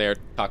hawk sitting there,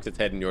 cocks its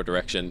head in your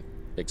direction,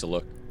 takes a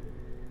look.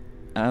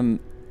 I've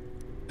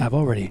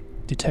already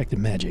detected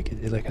magic.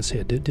 Like I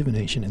said,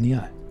 divination in the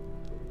eye.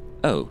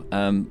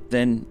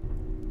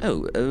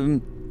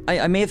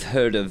 I may have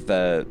heard of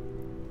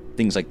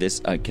things like this.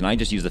 Can I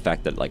just use the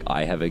fact that like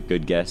I have a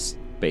good guess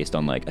based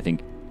on like I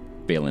think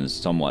Valen is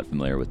somewhat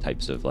familiar with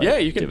types of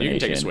like you can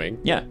take a swing.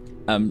 Yeah.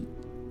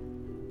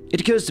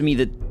 It occurs to me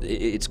that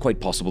it's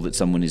quite possible that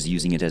someone is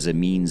using it as a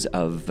means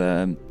of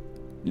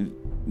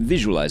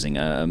visualizing.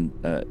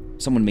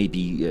 Someone may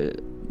be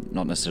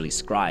not necessarily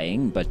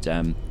scrying, but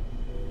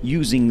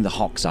using the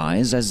hawk's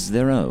eyes as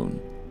their own.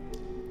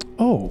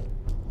 Oh,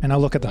 and I'll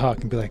look at the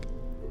hawk and be like,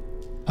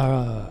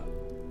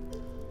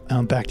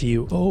 back to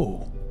you.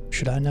 Oh,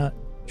 should I not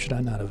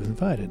have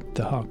invited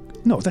the hawk?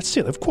 No, that's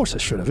silly. Of course I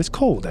should have. It's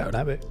cold out.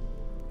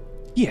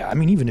 Yeah, I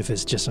mean, even if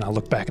it's just, and I'll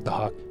look back at the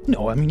hawk.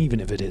 No, I mean, even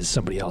if it is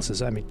somebody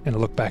else's, and I'll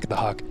look back at the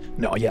hawk.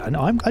 No,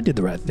 I did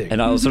the right thing.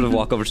 And I'll sort of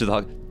walk over to the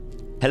hawk.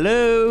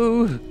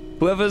 Hello,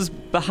 whoever's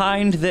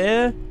behind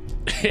there.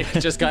 It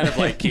just kind of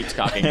like keeps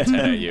cocking its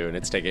head at you, and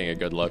it's taking a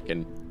good look,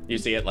 and you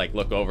see it like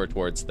look over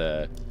towards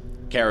the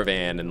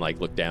caravan and like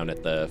look down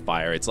at the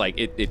fire. It's like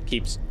it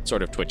keeps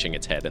sort of twitching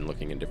its head and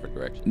looking in different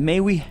directions. May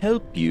we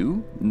help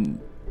you?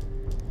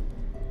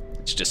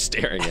 It's just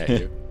staring at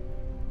you.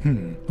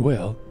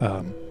 Well,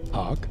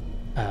 hawk,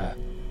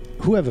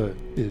 whoever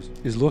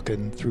is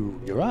looking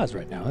through your eyes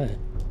right now,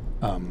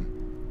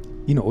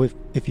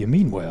 if you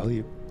mean well,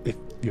 if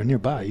you're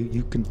nearby,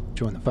 you can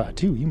join the fire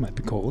too. You might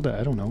be cold.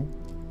 I don't know.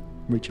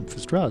 I'm reaching for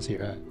straws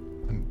here.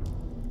 I'm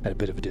at a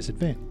bit of a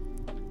disadvantage.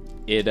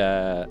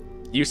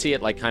 You see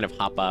it like kind of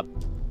hop up,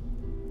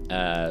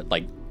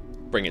 like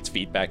bring its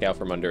feet back out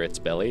from under its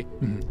belly,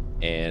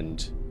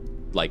 and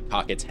like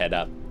cock its head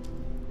up,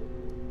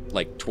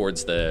 like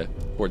towards the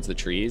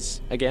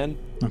trees again.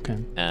 Okay.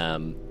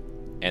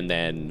 And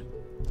then,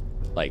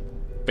 like,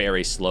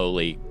 very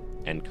slowly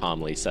and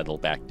calmly settle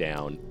back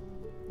down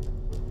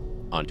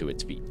onto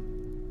its feet,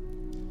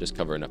 just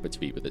covering up its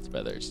feet with its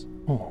feathers.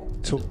 Oh,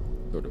 so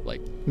sort of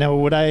like. Now,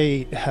 would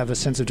I have a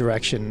sense of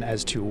direction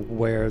as to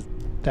where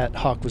that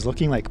hawk was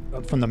looking, like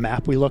from the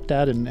map we looked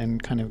at,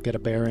 and kind of get a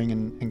bearing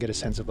and get a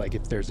sense of like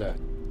if there's a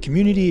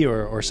community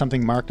or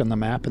something marked on the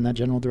map in that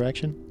general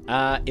direction?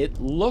 It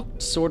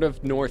looked sort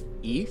of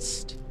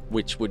northeast,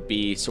 which would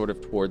be sort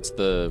of towards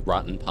the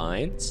Rotten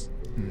Pines.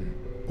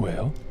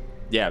 Well,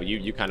 yeah,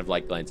 you kind of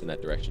like glance in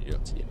that direction. You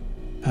don't see it.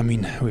 I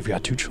mean, we've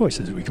got two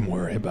choices. We can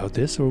worry about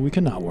this, or we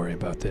can not worry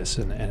about this,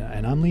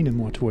 and I'm leaning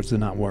more towards the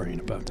not worrying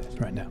about this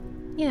right now.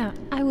 Yeah,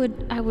 I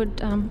would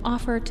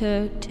offer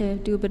to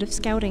do a bit of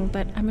scouting,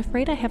 but I'm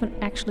afraid I haven't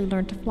actually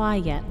learned to fly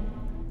yet.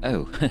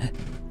 Oh,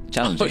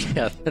 challenging. Oh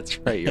yeah, that's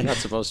right. You're not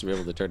supposed to be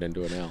able to turn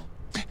into an owl.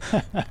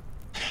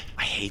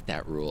 I hate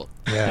that rule.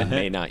 Yeah. And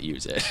may not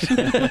use it.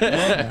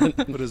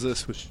 What is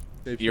this?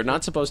 You're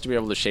not supposed to be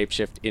able to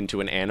shapeshift into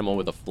an animal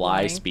with a fly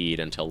Flying. speed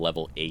until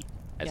level 8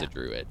 as Yeah. a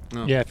druid.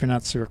 Oh. Yeah, if you're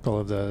not Circle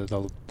of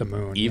the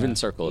Moon. Even yeah.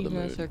 Circle of the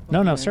Moon.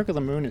 No, Circle of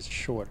the Moon is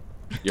short.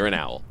 You're an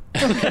owl.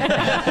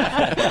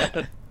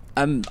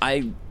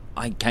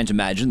 I can't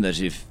imagine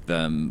that if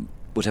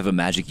whatever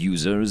magic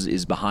user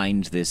is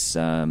behind this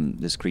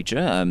this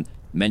creature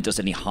meant us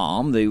any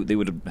harm, they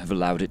would have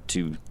allowed it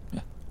to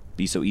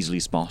be so easily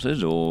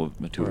spotted or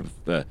to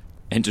have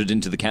entered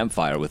into the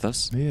campfire with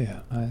us.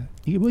 Yeah.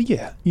 Well,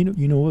 yeah. You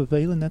know what,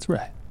 Valen? That's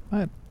right.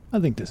 I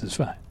think this is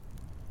fine.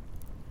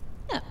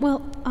 Yeah,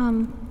 well,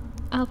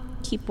 I'll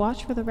keep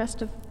watch for the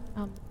rest of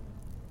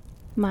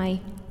my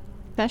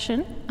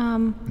session.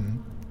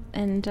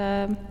 And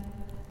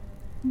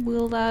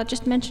we'll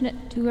just mention it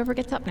to whoever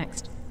gets up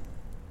next.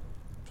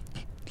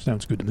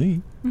 Sounds good to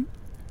me.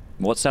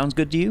 What sounds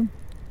good to you?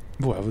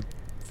 Well, we'll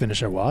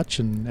finish our watch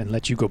and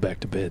let you go back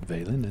to bed,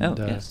 Valen. And,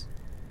 Yes.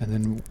 And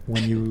then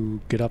when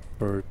you get up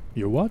for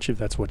your watch, if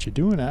that's what you're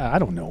doing, I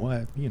don't know.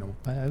 I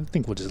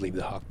think we'll just leave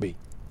the hawk be.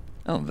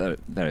 Oh, very,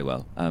 very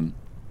well.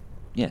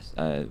 Yes,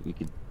 we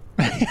could.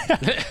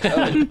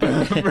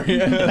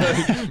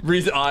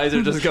 Bree's eyes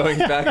are just going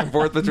back and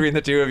forth between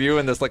the two of you,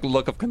 and this like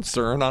look of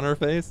concern on her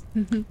face.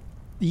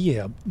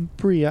 Yeah,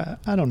 Bree, I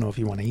don't know if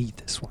you want to eat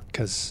this one,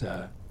 because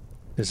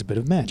there's a bit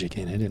of magic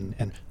in it.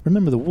 And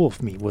remember, the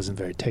wolf meat wasn't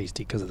very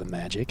tasty because of the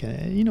magic.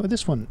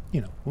 This one,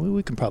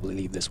 we can probably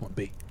leave this one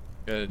be.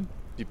 Good.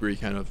 Bree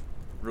kind of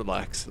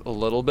relax a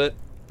little bit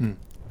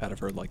out of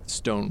her like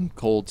stone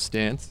cold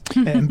stance.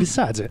 And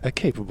besides, a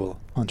capable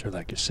hunter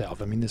like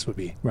yourself, I mean, this would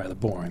be rather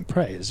boring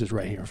prey. It's just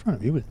right here in front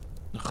of you.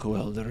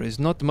 Well, there is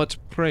not much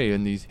prey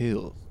in these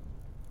hills.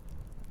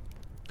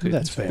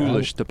 That's It's fair.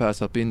 foolish to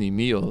pass up any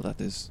meal that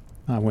is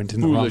I went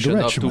in the wrong foolish enough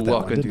direction to with that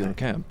walk one, into didn't your I?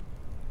 camp.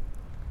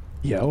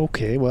 Yeah,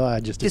 okay. Well, I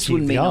just This one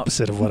achieved may the not-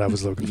 opposite of what I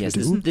was looking Yes,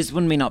 for. Dude. this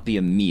one may not be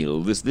a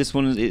meal. This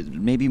one is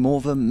maybe more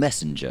of a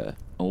messenger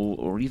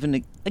or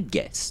even a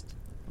guest.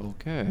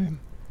 Okay.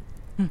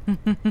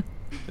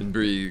 And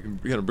Bree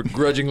kind of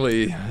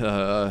begrudgingly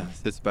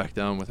sits back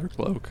down with her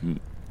cloak.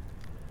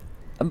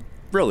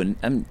 Rowan,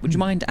 would you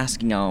mind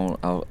asking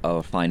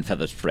our fine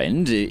feathered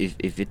friend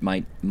if it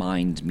might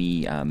mind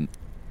me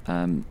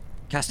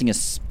casting a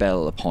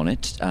spell upon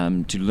it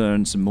to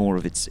learn some more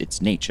of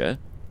its nature?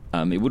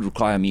 It would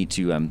require me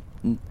to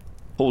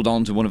hold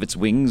on to one of its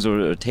wings or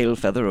a tail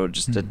feather, or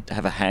just to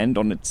have a hand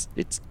on its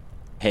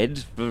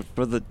head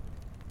for the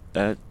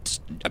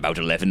about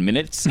 11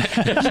 minutes.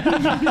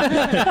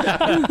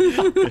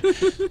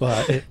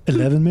 Well,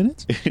 11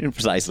 minutes?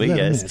 Precisely,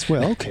 11 yes. minutes.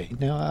 Well, okay.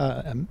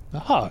 Now,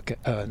 Hawk,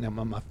 now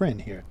my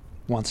friend here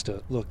wants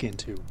to look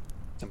into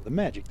some of the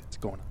magic that's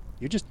going on.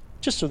 You're just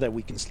so that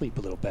we can sleep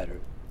a little better.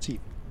 See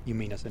if you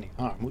mean us any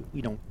harm.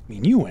 We don't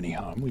mean you any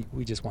harm.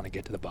 We just want to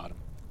get to the bottom.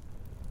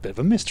 Bit of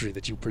a mystery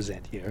that you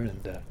present here,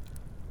 and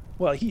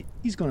well,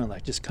 he's going to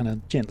like just kind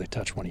of gently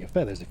touch one of your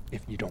feathers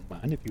if you don't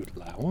mind, if you would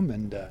allow him,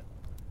 and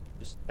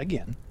just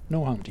again,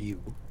 no harm to you.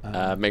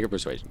 Make a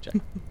persuasion check.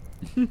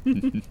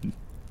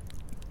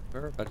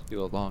 We're about to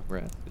do a long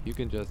rest, but you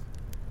can just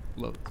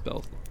load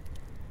spells.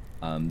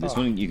 This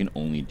one you can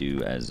only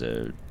do as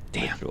a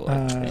ritual.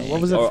 I think.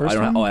 What was that Or first I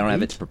don't, one? I don't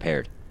have 8? it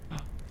prepared.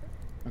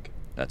 Okay.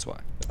 That's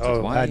why.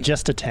 Oh, why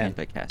just a 10. can't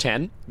I cast it?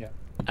 10? Yeah.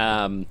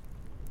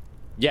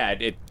 Yeah,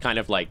 it kind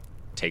of like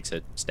takes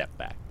a step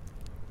back.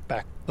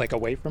 Back, like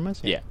away from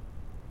us? Yeah.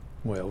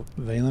 Well,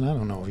 Valen, I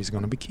don't know if he's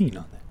going to be keen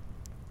on that.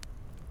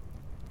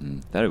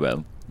 Very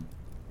well.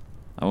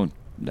 I won't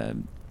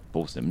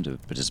force him to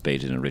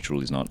participate in a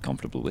ritual he's not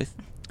comfortable with.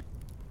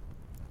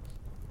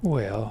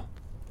 Well,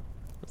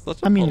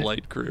 Such a I mean-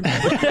 polite crew. Be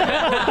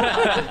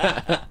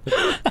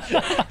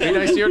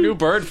nice to your new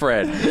bird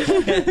friend.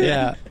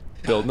 yeah.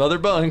 Build another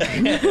bunk.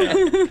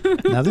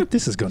 Now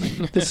this is gonna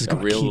A keep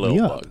real me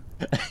little up.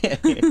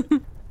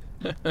 bug.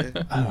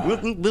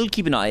 We'll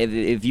keep an eye.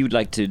 If you'd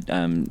like to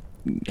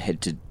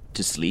head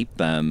to sleep,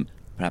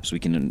 perhaps we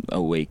can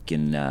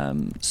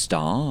awaken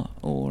Star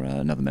or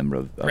another member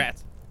of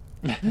Rat.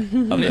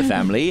 the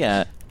family.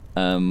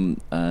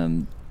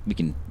 We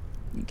can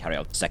carry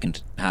out the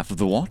second half of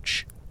the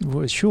watch.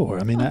 Well, sure.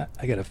 I mean, I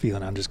got a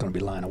feeling I'm just going to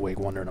be lying awake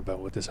wondering about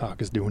what this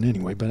hawk is doing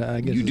anyway. But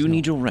I guess You do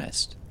need your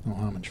rest. no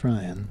harm in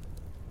trying.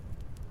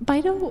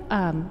 Bido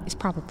is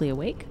probably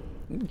awake.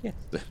 Yes.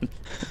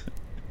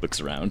 Looks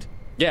around.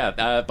 Yeah,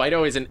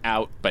 Bido isn't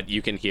out, but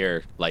you can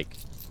hear like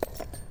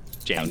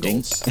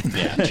jangles.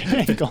 Yeah.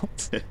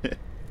 Jangles.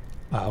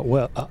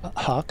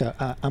 Hawk,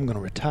 I'm going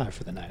to retire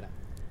for the night. I'm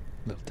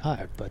a little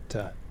tired,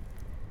 but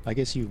I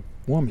guess you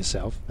warm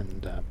yourself,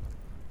 and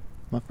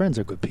my friends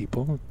are good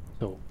people,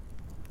 so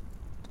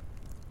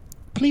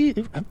please,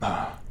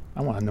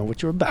 I want to know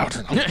what you're about.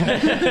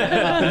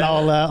 And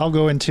I'll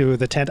go into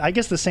the tent. I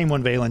guess the same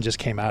one Valen just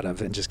came out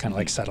of, and just kind of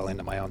like settle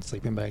into my own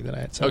sleeping bag that I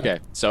had. Okay,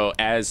 so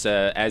as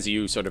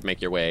you sort of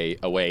make your way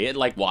away, it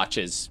like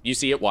watches. You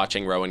see it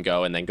watching Rowan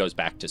go, and then goes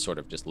back to sort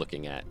of just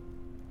looking at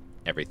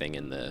everything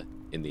in the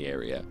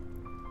area.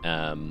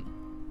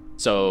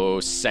 So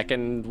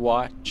second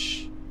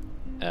watch,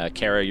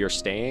 Kara, you're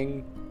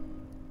staying,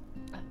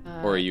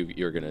 or are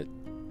you're gonna?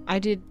 I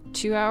did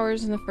 2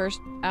 hours in the first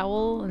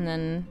owl, and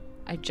then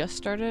I just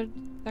started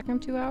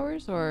second 2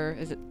 hours, or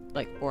is it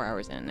like 4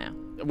 hours in now?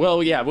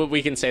 Well, yeah,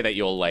 we can say that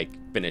you'll like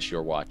finish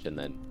your watch and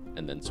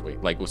then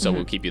swing. Like, so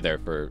we'll keep you there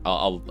for.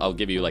 I'll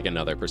give you like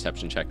another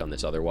perception check on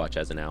this other watch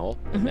as an owl,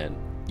 and then.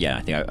 Yeah,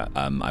 I think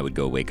I would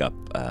go wake up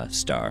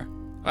Star.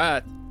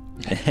 What?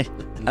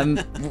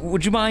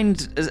 Would you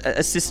mind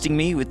assisting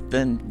me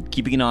with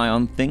keeping an eye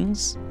on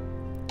things?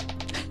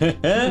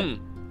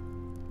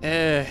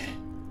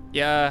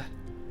 Yeah.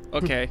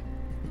 Okay.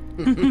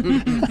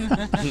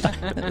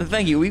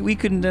 Thank you. We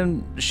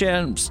can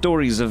share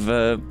stories of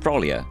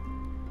Prolia.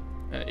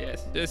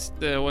 Yes, just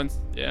once.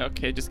 Yeah,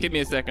 okay. Just give me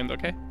a second,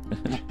 okay?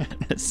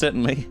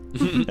 Certainly.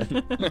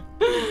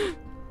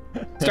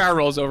 Star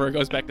rolls over and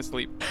goes back to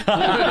sleep.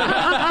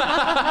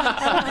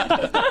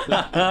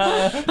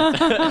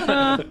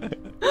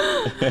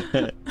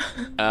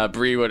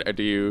 Bree, what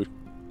do you?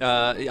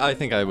 I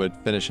think I would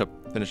finish up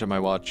my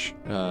watch,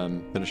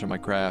 finish up my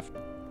craft.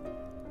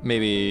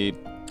 Maybe.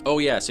 Oh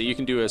yeah, so you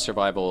can do a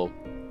survival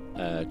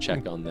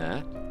check on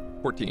that.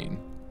 14.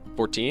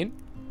 14?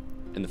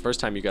 And the first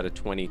time you got a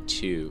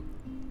 22.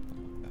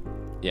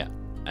 Yeah.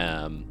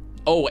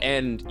 Oh,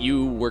 and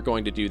you were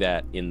going to do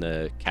that in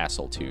the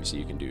castle too, so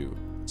you can do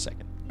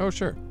second. Oh,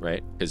 sure.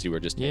 Right? Because you were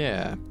just...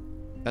 Yeah.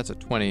 That's a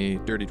 20,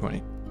 dirty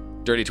 20.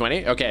 Dirty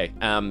 20? Okay.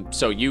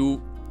 So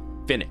you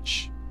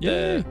finish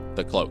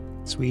the cloak.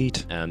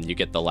 Sweet. You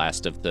get the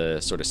last of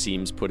the sort of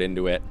seams put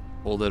into it.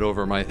 Hold it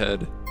over my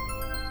head.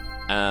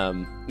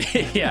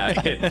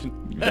 Yeah.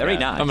 Very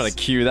nice. I'm going to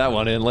cue that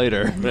one in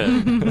later.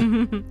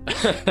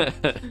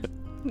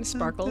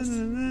 Sparkles.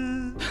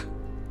 Do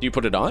you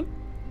put it on?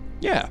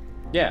 Yeah.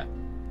 Yeah.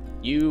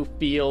 You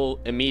feel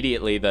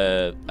immediately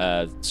the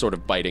sort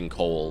of biting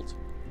cold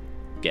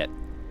get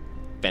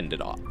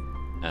fended off.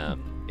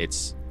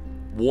 It's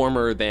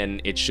warmer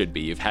than it should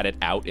be. You've had it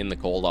out in the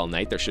cold all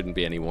night. There shouldn't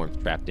be any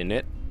warmth trapped in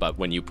it, but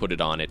when you put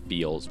it on, it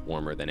feels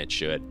warmer than it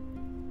should.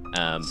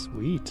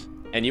 Sweet.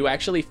 And you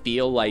actually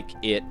feel like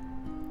it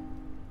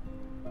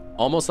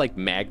almost like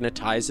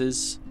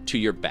magnetizes to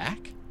your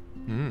back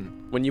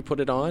when you put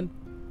it on.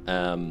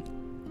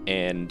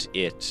 And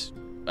it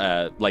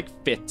like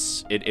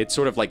fits, it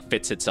sort of like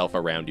fits itself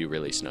around you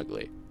really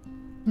snugly.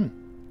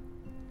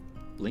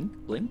 Blink,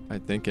 blink. I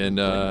think, and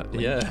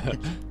yeah,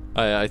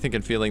 I think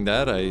in feeling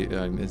that, I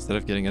instead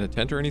of getting in a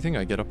tent or anything,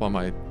 I get up on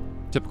my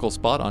typical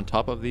spot on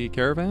top of the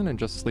caravan and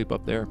just sleep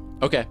up there.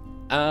 Okay.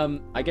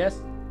 I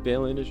guess,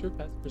 Valen, is your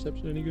passive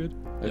perception any good?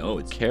 No,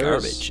 it's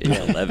Kara's, garbage.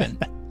 It's 11.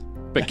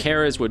 But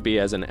Kara's would be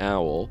as an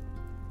owl.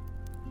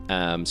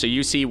 So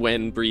you see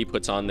when Bree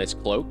puts on this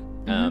cloak,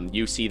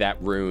 you see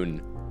that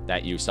rune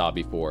that you saw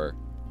before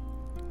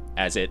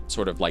as it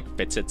sort of like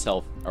fits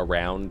itself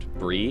around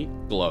Bree,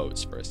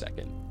 glows for a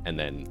second, and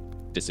then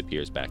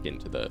disappears back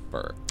into the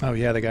fur. Oh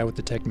yeah, the guy with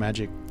the tech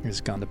magic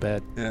has gone to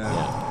bed.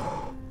 Yeah.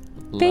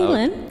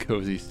 Valen? Loud,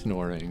 cozy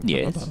snoring.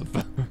 Yes.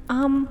 Above.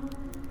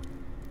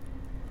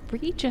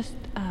 Bree just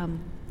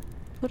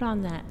put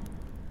on that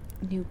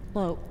new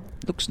cloak.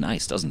 Looks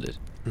nice, doesn't it?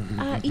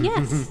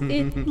 Yes,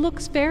 it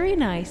looks very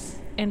nice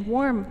and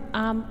warm.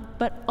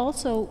 But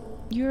also,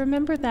 you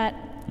remember that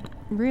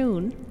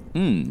rune?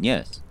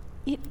 Yes.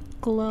 It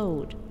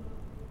glowed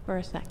for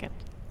a second.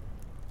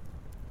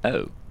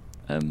 Oh,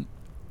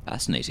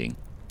 fascinating.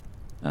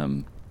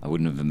 I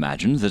wouldn't have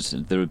imagined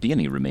that there would be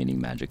any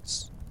remaining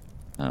magics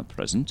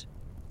present.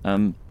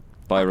 If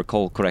I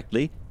recall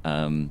correctly,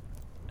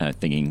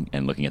 thinking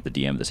and looking at the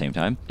DM at the same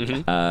time,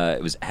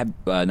 it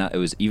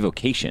was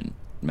evocation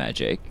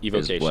magic.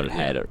 Evocation, is what it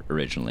had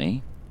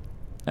originally.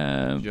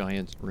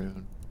 Giant's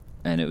rune.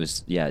 And it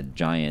was,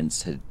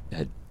 giants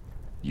had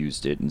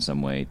used it in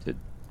some way to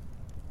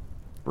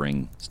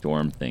bring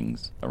storm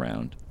things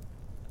around.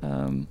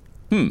 I'll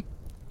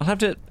have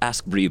to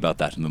ask Bree about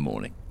that in the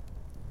morning.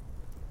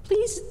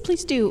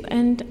 Please do.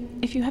 And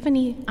if you have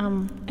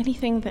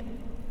anything that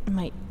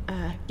might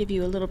give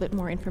you a little bit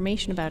more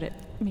information about it,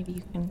 maybe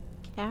you can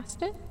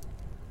cast it?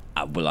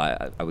 Well,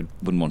 I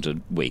wouldn't want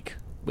to wake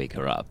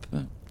her up.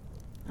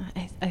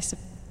 I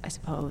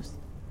suppose.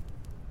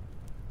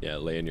 Yeah,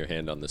 laying your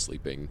hand on the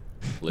sleeping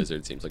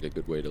lizard seems like a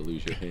good way to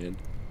lose your hand.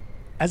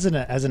 As an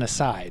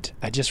aside,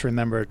 I just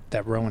remembered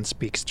that Rowan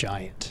speaks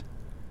giant.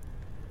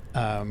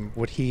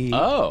 Would he?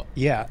 Oh.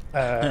 Yeah.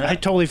 I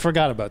totally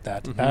forgot about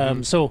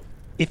that. So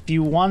if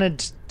you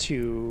wanted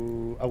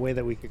to, a way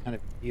that we could kind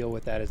of deal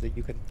with that is that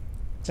you could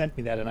sent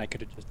me that, and I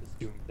could have just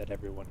assumed that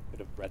everyone could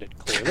have read it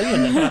clearly,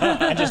 and then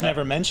I just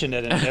never mentioned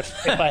it. And if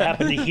I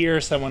happen to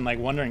hear someone like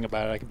wondering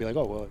about it, I could be like,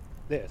 oh well,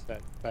 this.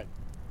 I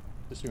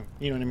assume.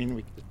 You know what I mean?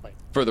 We could just play.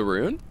 For the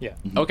rune? Yeah.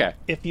 Okay.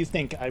 If you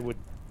think I would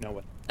know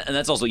what. And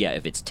that's also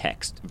if it's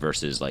text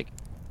versus like,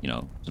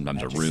 sometimes a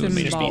Magic rune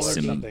may just be symbol or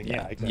sim. something.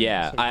 Yeah, exactly.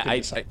 Yeah, So we could I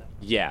decide that.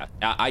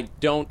 I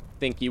don't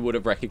think you would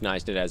have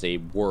recognized it as a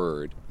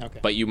word, Okay.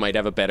 but you might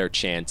have a better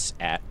chance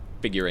at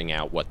figuring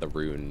out what the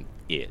rune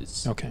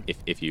is. Okay.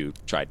 If you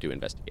tried to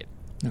investigate.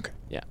 Okay.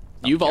 Yeah.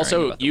 Not You've caring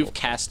also about the you've whole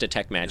cast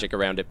detect magic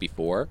around it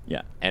before.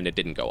 Yeah. And it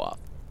didn't go off.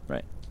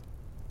 Right.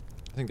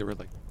 I think there were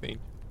like faint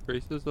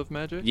traces of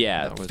magic.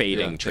 Yeah, That was-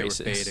 fading they were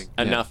traces. fading.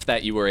 Enough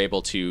that you were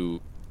able to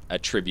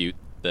attribute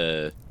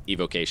the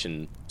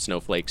evocation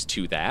snowflakes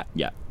to that.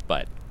 Yeah.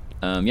 But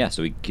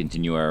So we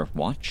continue our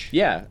watch.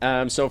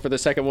 yeah, so for the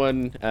second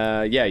one,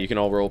 you can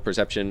all roll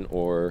perception,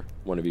 or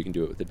one of you can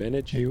do it with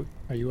advantage.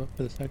 Are you up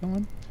for the second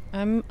one?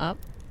 I'm up,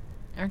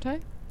 aren't I?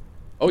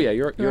 Oh yeah,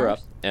 you're up. Yours?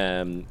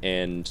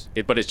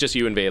 But it's just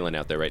you and Valen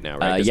out there right now,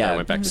 right? 'Cause yeah. Star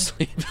went back to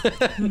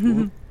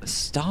sleep.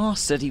 Star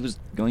said he was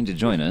going to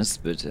join us,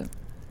 but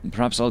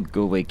perhaps I'll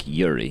go wake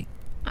Yuri.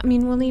 I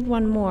mean, we'll need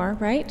one more,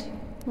 right?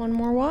 One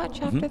more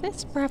watch after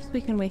this? Perhaps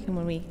we can wake him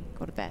when we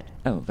go to bed.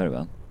 Oh, very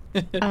well.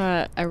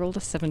 I rolled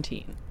a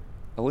 17.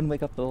 I wouldn't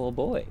wake up the little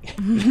boy.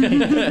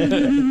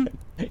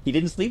 He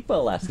didn't sleep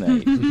well last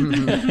night.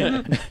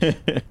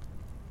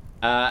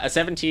 A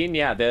 17,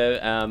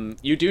 yeah.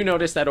 You do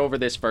notice that over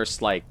this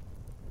first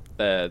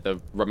the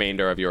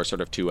remainder of your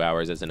sort of 2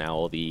 hours as an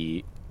owl,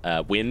 the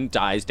wind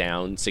dies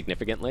down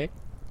significantly.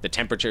 The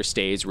temperature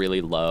stays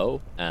really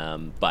low,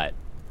 but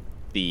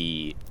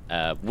the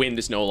wind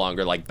is no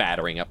longer like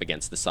battering up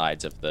against the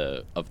sides of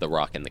the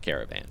rock in the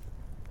caravan.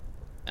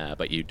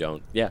 But you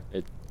don't. Yeah,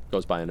 it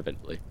goes by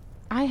uneventfully.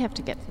 I have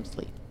to get some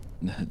sleep.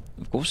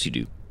 Of course you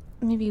do.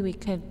 Maybe we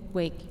could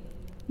wake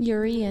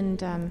Yuri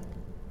and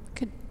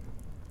could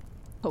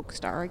poke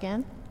Star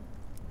again.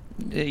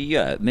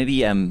 Yeah, maybe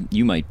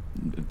you might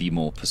be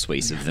more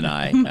persuasive than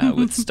I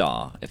with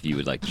Star, if you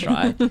would like to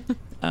try.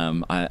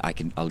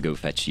 I'll go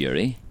fetch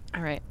Yuri.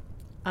 All right.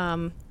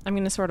 I'm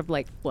going to sort of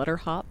like flutter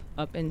hop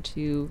up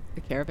into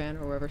the caravan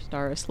or wherever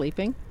Star is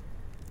sleeping.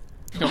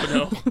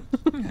 Oh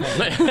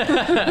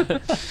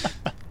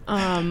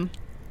no.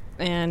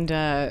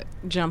 And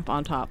jump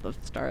on top of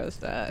Star's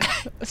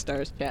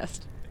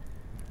chest.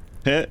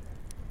 So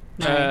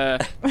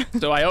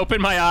I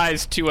open my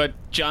eyes to a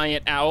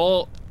giant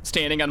owl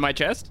standing on my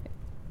chest.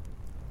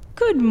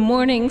 Good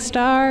morning,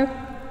 Star.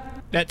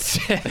 That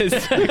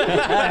says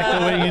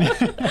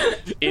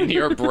In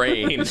your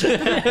brain. does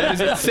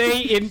it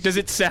say does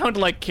it sound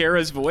like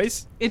Kara's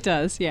voice? It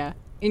does, yeah.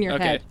 In your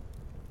Okay.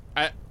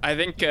 head. I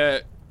think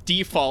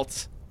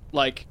default,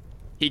 like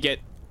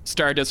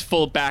Star does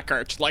full back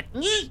arch, like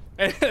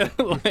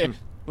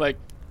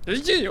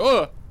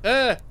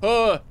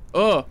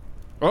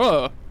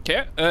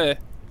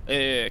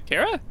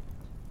Kara?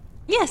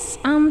 Yes,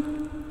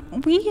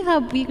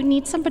 we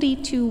need somebody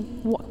to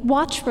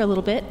watch for a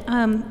little bit.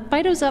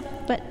 Fido's up,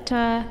 but,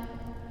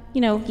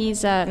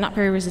 he's not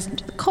very resistant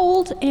to the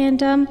cold,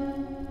 and,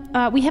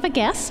 we have a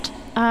guest.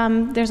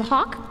 There's a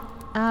hawk,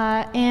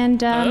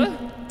 and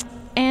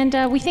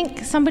we think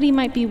somebody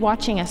might be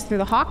watching us through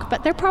the hawk,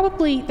 but they're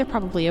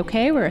probably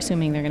okay. We're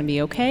assuming they're gonna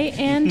be okay,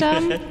 and,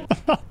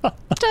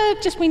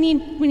 we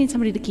need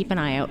somebody to keep an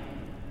eye out.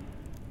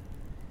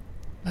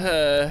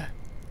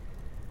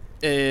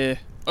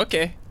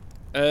 Okay.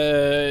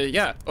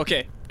 Yeah,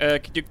 okay.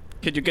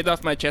 Could you get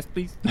off my chest,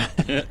 please?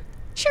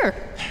 Sure.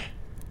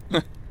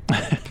 Yeah.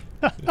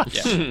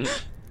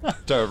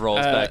 Star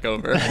rolls back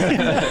over.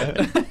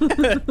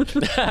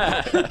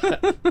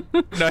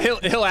 No,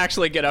 he'll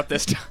actually get up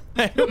this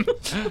time.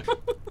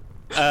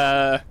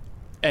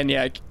 And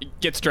yeah,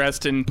 gets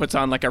dressed and puts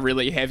on like a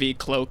really heavy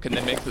cloak and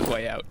then makes his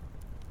way out.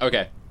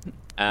 Okay.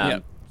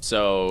 Yep.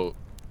 So,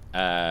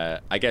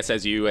 I guess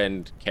as you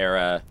and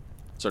Kara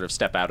sort of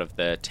step out of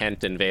the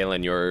tent, and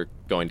Valen, you're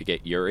going to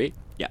get Yuri.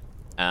 Yeah.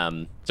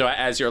 So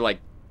as you're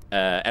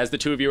as the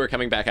two of you are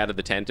coming back out of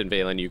the tent, and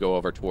Valen, you go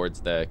over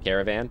towards the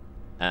caravan,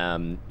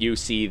 you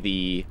see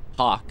the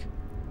hawk,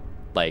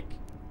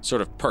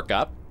 sort of perk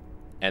up,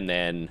 and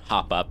then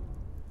hop up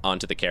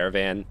onto the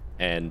caravan,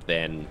 and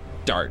then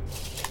dart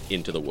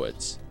into the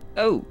woods.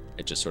 Oh.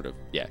 It just sort of,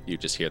 you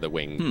just hear the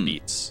wing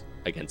beats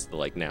against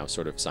the now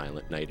sort of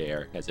silent night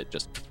air as it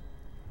just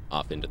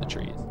off into the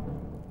trees.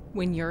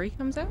 When Yuri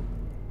comes out?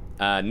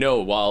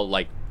 No,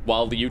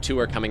 while you two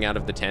are coming out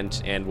of the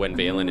tent, and when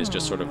Valen is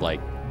just sort of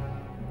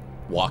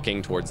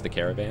walking towards the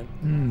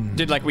caravan.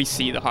 Did we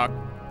see the hawk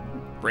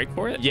break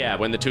for it? Yeah,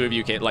 when the two of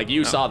you came,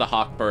 you saw the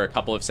hawk for a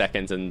couple of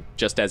seconds, and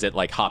just as it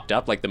hopped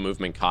up, the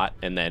movement caught,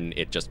 and then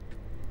it just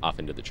off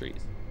into the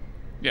trees.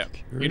 Yeah.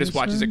 He just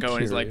watches it go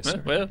and he's like,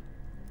 well,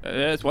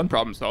 that's one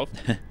problem solved.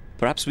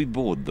 Perhaps we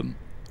board them.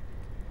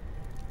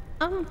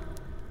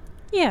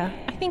 Yeah,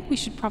 I think we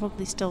should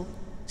probably still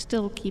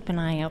keep an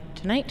eye out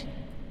tonight,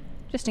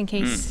 just in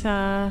case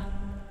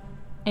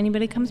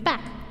anybody comes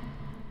back.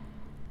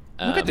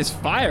 Look at this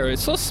fire.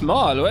 It's so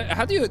small.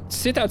 How do you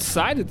sit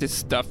outside of this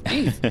stuff?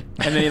 And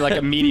then he like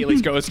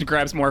immediately goes and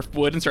grabs more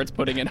wood and starts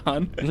putting it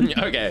on.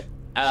 Okay.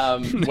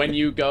 When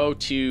you go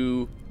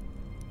to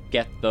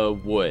get the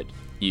wood,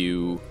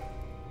 you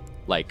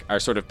like are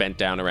sort of bent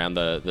down around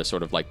the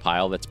sort of like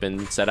pile that's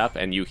been set up,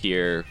 and you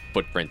hear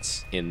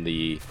footprints in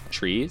the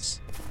trees.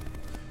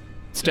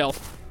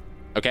 Stealth.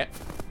 Okay.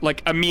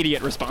 Like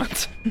immediate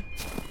response.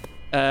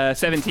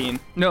 17.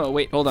 No,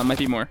 wait, hold on, might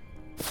be more.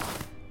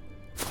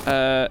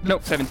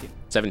 Nope, 17.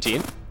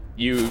 17.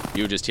 You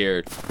just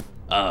hear,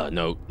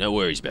 no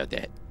worries about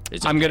that.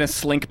 I'm gonna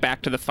slink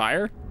back to the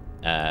fire.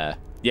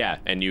 Yeah,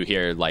 and you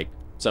hear like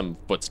some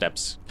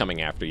footsteps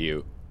coming after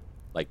you,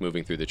 like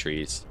moving through the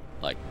trees.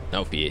 Like,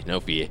 no fear.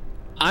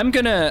 I'm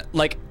gonna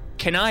like,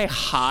 can I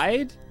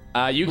hide?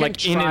 You can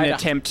like in an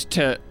attempt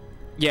to.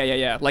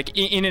 Yeah. Like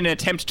in an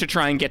attempt to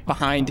try and get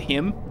behind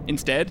him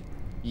instead.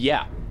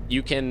 Yeah,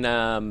 you can.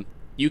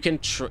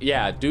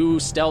 Do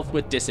stealth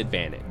with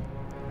disadvantage.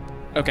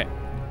 Okay.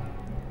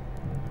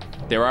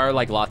 There are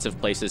like lots of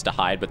places to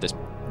hide, but this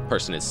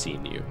person has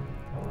seen you.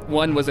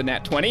 One was a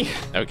nat 20.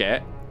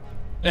 Okay.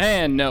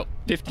 And no,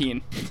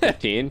 15.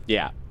 15?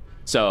 Yeah.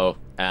 So,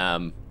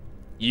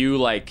 you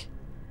like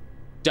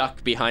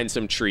duck behind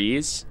some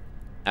trees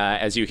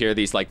as you hear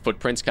these like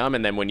footprints come,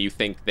 and then when you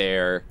think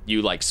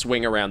you like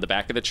swing around the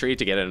back of the tree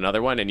to get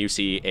another one, and you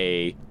see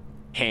a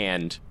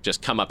hand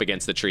just come up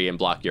against the tree and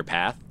block your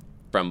path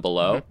from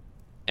below. Mm-hmm.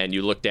 And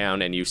you look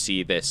down and you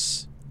see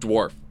this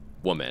dwarf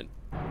woman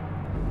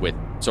with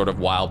sort of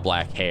wild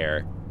black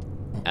hair,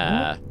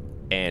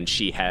 and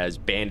she has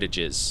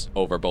bandages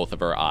over both of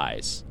her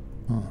eyes,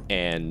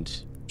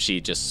 and she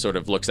just sort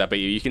of looks up at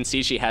you. You can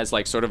see she has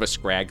like sort of a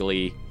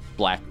scraggly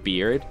black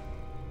beard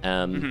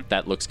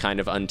that looks kind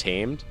of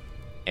untamed,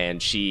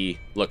 and she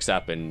looks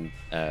up and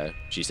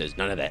she says,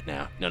 none of that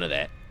now, none of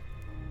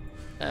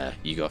that.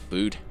 You got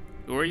food?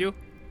 Who are you?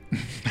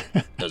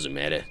 Doesn't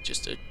matter,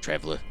 just a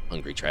traveler,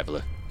 hungry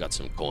traveler. Got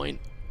some coin.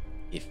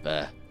 If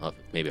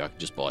maybe I could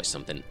just buy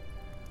something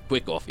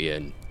quick off you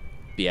and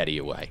be out of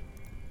your way.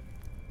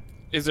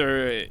 Is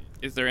there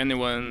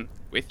anyone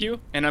with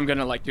you? And I'm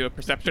gonna like do a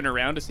perception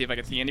around to see if I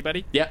can see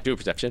anybody. Yeah, do a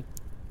perception.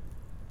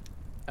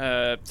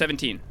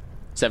 17.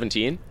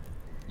 17?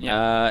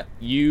 Yeah.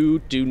 You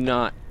do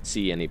not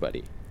see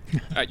anybody.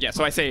 Yeah,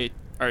 so I say,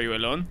 are you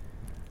alone?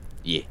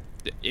 Yeah.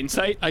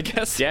 Insight, I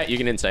guess? Yeah, you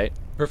can insight.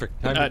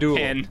 Perfect. Time to do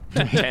 10.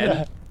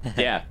 10.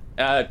 Yeah.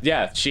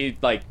 Yeah, she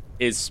like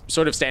is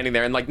sort of standing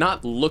there and like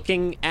not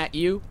looking at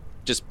you.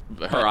 Just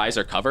her eyes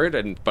are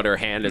covered, but her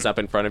hand is up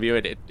in front of you.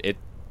 It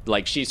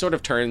like she sort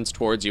of turns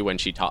towards you when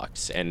she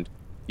talks, and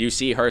you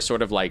see her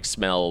sort of like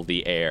smell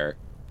the air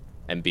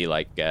and be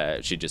like,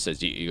 she just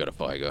says, you got a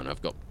fire going,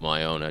 I've got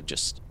my own, I'm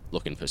just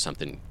looking for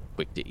something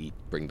quick to eat,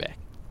 bring back.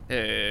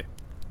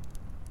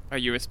 Are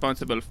you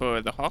responsible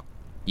for the hawk?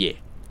 Yeah.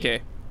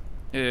 Okay.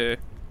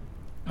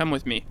 Come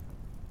with me.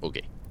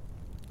 Okay.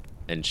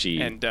 And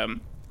she...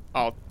 And,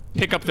 I'll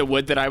pick up the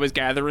wood that I was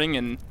gathering,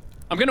 and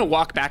I'm gonna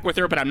walk back with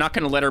her, but I'm not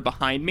gonna let her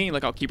behind me.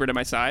 Like, I'll keep her to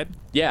my side.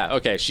 Yeah,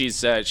 okay. She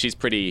seems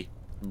pretty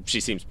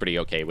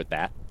okay with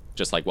that.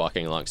 Just, like,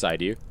 walking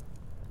alongside you.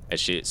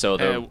 So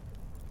the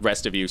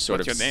rest of you sort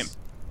of... What's your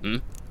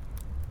name?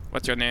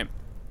 What's your name?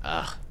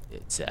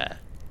 It's,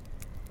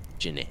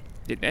 Jeanette.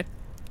 Jeanette?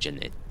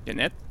 Jeanette.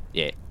 Jeanette?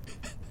 Yeah.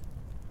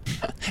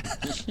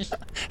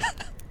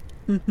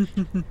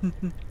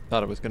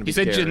 Thought it was going to be You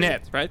said Carrie.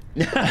 Jeanette, right?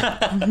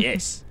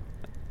 Yes.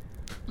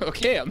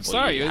 Okay, I'm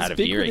sorry. you You had a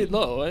speak really hearing.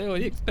 low. What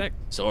do you expect?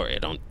 Sorry, I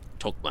don't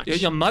talk much.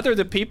 You mother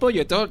the people.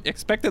 You don't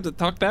expect them to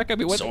talk back. I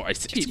mean, what? Sorry,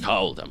 it's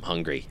cold. I'm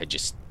hungry. I'm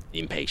just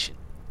impatient.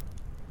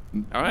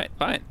 All right,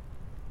 fine.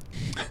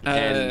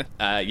 And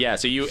yeah,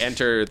 so you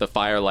enter the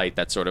firelight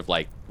that's sort of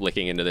like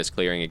licking into this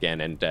clearing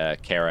again, and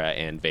Kara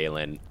and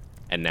Valen,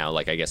 and now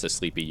like I guess a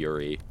sleepy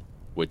Yuri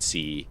would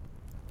see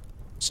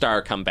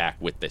Star come back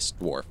with this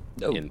dwarf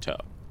in tow.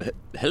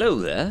 Hello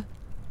there.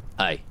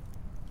 Hi.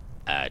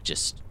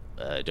 Just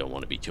don't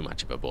want to be too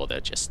much of a bother.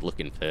 Just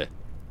looking for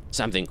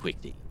something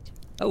quick to eat.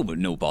 Oh, but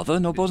no bother,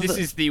 no bother. This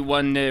is the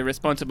one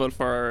responsible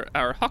for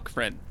our hawk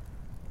friend.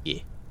 Yeah.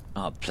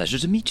 Pleasure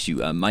to meet you.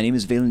 My name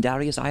is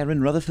Valendarius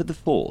Iron Rutherford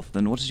IV.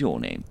 And what is your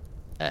name?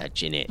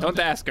 Jeanette. Don't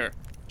ask her.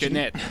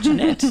 Jeanette.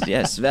 Jeanette,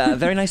 yes.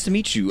 Very nice to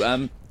meet you.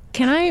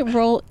 Can I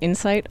roll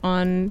insight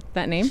on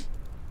that name?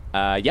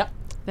 Yeah.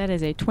 That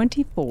is a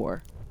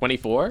 24.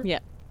 24? Yeah.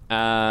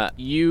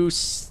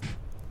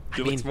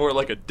 She looks more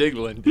like a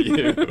Diglin to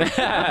you.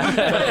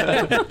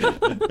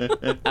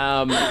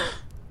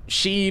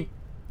 She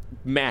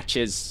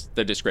matches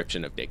the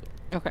description of Diglin.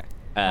 Okay.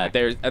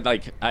 There's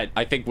like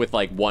I think with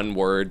like one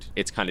word,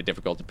 it's kind of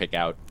difficult to pick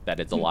out that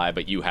it's a lie,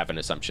 but you have an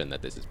assumption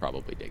that this is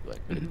probably Diglin.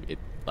 It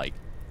like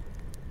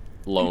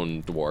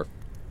lone dwarf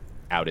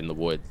out in the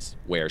woods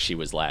where she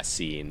was last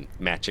seen,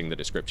 matching the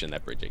description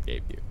that Bridget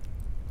gave you.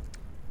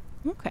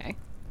 Okay.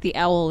 The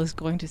owl is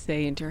going to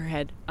say into her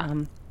head,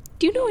 do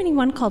you know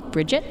anyone called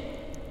Bridget?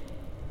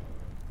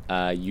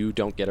 You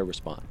don't get a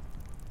response.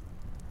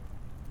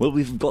 Well,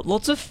 we've got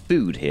lots of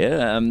food here.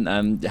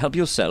 Help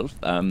yourself.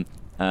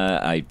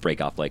 I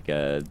break off like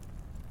a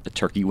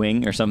turkey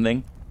wing or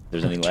something.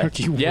 There's anything left?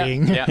 Turkey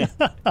wing.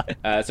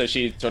 Yeah. So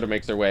she sort of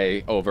makes her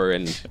way over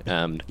and,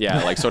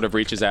 like sort of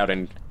reaches out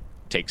and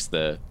takes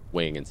the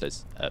wing and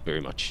says,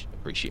 very much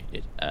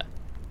appreciated.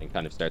 And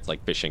kind of starts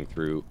like fishing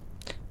through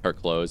her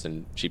clothes,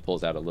 and she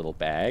pulls out a little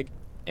bag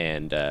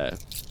and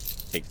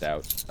takes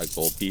out a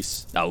gold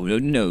piece. Oh,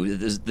 no,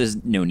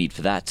 there's no need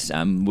for that.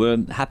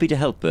 We're happy to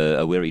help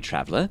a weary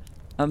traveler.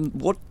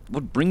 What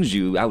brings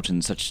you out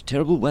in such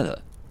terrible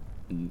weather?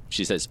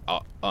 She says,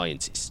 I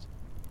insist.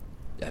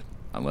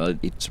 Well,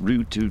 it's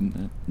rude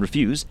to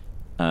refuse.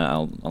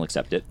 I'll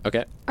accept it.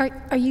 Okay.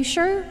 Are you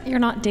sure you're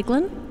not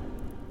Diglin?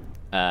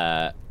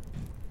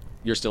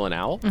 You're still an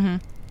owl?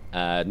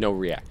 Mm-hmm. No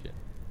reaction.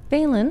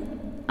 Valen,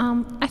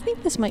 I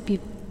think this might be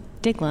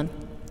Diglin.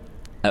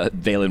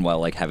 Valen, while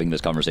like having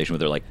this conversation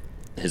with her, like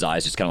his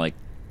eyes just kind of like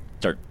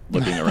start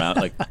looking around,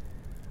 like,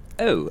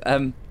 oh,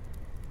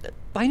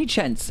 by any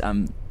chance,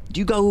 do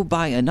you go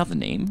by another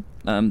name,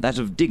 that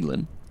of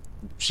Diglin?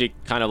 She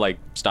kind of like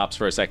stops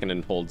for a second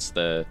and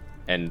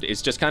and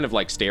is just kind of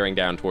like staring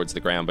down towards the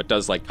ground, but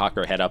does like cock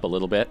her head up a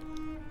little bit,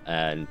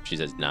 and she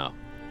says, no.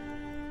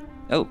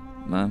 Oh,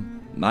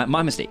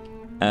 my mistake.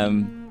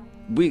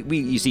 We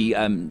you see,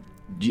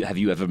 have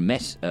you ever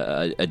met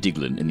a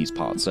Diglin in these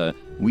parts?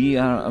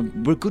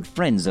 We're good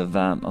friends of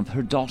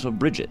her daughter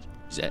Bridget.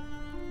 Is that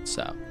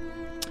so?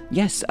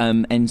 Yes,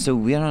 and so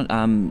we are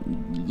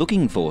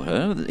looking for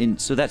her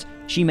so that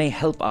she may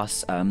help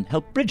us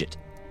help Bridget.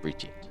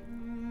 Bridget.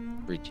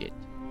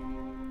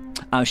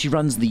 She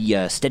runs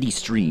the Steady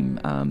Stream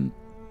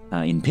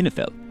in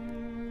Pinnefell.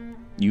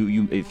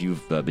 You, if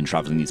you've been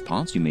traveling these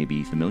parts, you may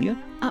be familiar.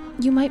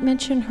 You might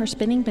mention her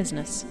spinning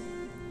business.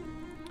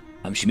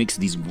 She makes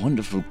these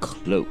wonderful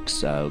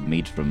cloaks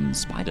made from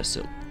spider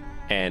silk.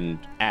 And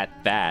at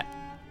that,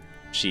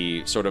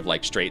 she sort of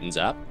like straightens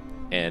up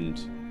and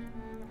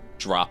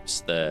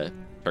drops the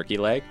turkey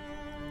leg.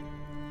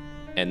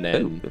 And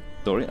then... Oh,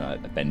 sorry, I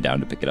bend down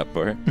to pick it up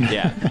for her.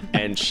 Yeah,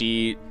 and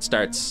she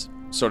starts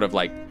sort of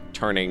like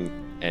turning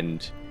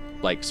and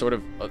like sort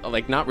of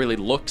like not really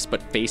looks,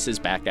 but faces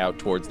back out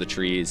towards the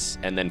trees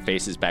and then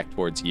faces back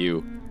towards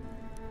you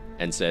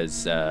and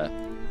says,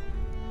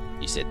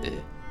 you said the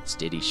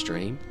Steady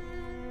Stream?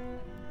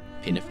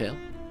 Pinnefell?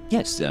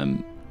 Yes,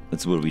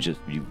 that's where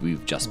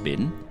we've just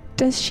been.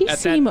 Does she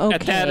seem okay?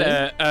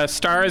 At that,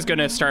 Star is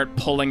gonna start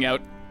pulling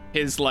out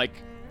his like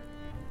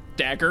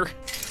dagger.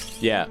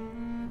 Yeah.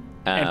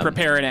 And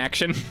prepare an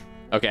action.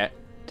 Okay.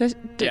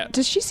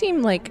 Does she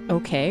seem like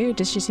okay, or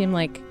does she seem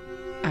like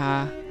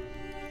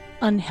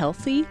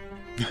unhealthy?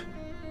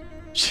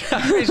 She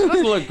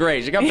doesn't look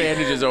great. She got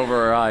bandages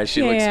over her eyes.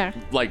 She looks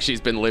like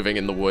she's been living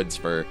in the woods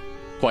for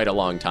quite a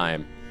long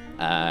time.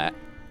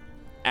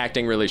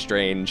 Acting really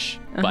strange,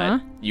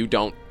 but you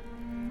don't...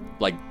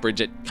 Like,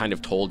 Bridget kind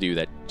of told you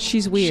that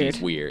she's weird.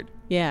 She's weird.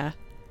 Yeah.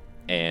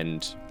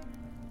 And...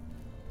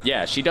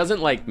 yeah, she doesn't,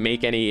 like,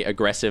 make any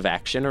aggressive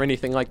action or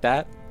anything like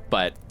that,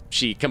 but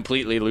she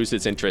completely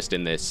loses interest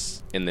in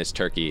this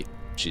turkey.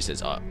 She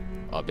says,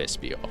 I'll best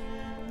be off.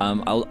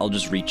 I'll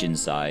just reach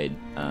inside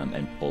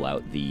and pull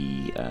out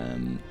the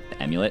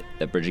amulet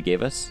that Bridget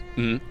gave us.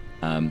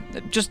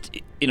 Mm-hmm. Just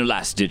in a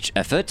last-ditch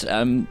effort,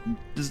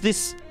 does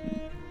this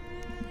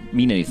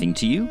mean anything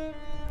to you?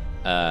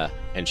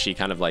 And she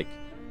kind of like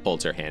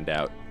holds her hand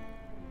out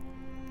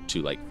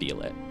to like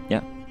feel it.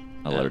 Yeah,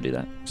 I'll let her do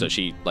that. So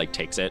she like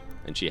takes it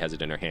and she has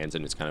it in her hands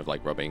and is kind of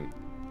like rubbing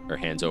her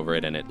hands over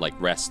it, and it like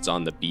rests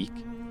on the beak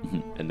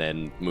and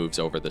then moves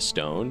over the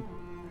stone,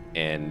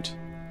 and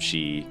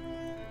she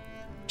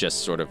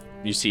just sort of,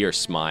 you see her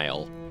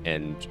smile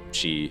and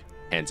she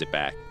hands it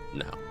back.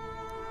 No.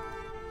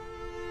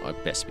 I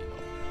best be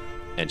off.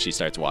 And she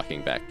starts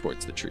walking back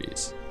towards the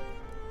trees.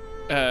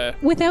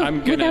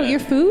 Without your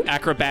food?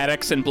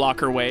 Acrobatics and block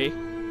her way.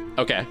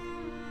 Okay.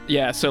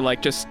 Yeah, so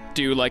like just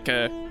do like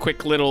a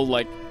quick little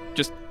like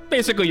just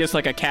basically just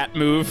like a cat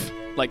move,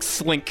 like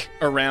slink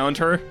around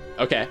her.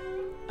 Okay.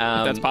 If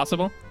that's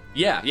possible?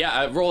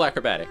 Yeah, roll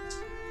acrobatics.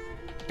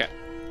 Okay.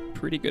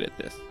 Pretty good at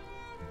this.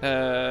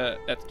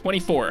 That's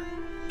 24.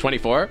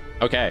 24?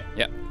 Okay.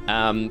 Yeah.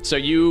 So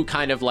you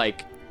kind of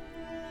like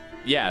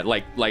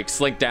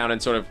slink down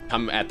and sort of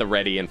come at the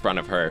ready in front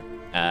of her,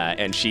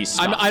 and she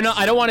stops.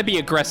 I don't want to be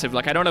aggressive.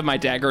 Like, I don't have my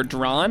dagger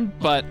drawn,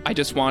 but I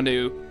just want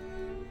to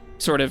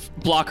sort of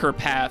block her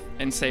path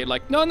and say,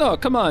 like, no,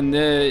 come on.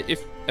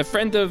 If a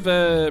friend of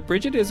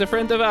Bridget is a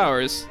friend of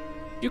ours,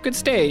 you could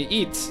stay,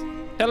 eat.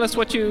 Tell us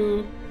what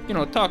you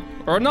talk,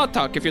 or not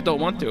talk if you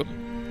don't want to.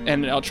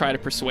 And I'll try to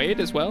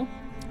persuade as well.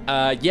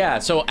 Yeah,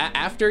 so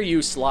after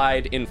you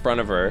slide in front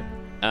of her,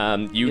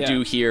 you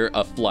do hear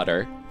a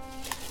flutter,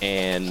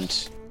 and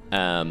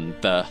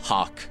the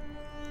hawk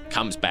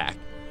comes back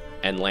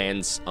and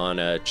lands on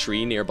a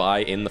tree nearby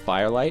in the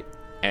firelight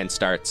and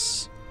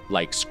starts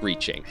like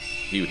screeching.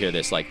 You hear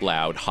this like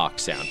loud hawk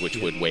sound, which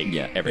would wake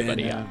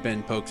everybody up.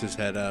 Ben pokes his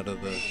head out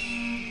of the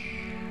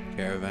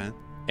caravan.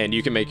 And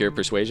you can make your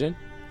persuasion.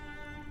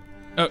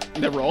 Oh,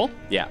 the roll?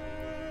 Yeah.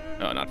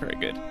 Oh, not very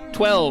good.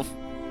 12.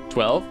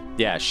 12?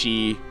 Yeah,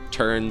 she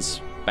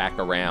turns back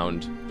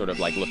around, sort of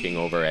like looking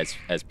over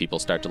as people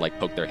start to like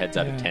poke their heads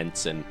out of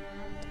tents and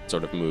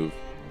sort of move.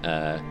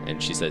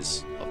 And she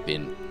says, "I've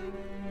been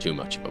too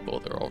much of a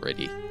bother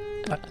already."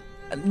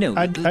 No,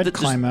 I'd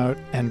climb out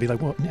and be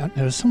like, "Well,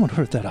 now someone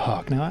hurt that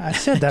hawk. Now I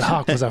said that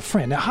hawk was our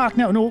friend. Now hawk,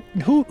 no,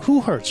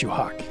 who hurts you,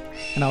 hawk?"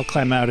 And I'll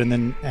climb out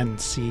and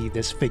see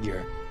this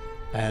figure.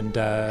 And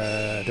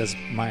does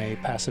my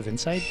passive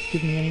insight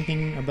give me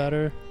anything about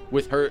her?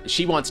 With her,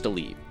 she wants to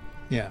leave.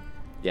 Yeah.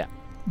 Yeah.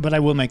 But I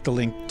will make the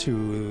link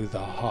to the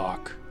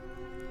hawk.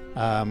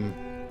 Oh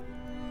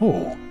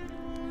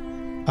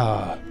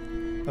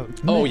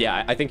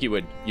yeah, I think you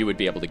would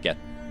be able to get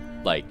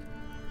like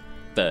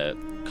the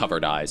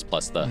covered eyes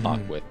plus the hawk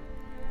with.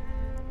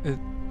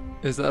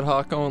 Is that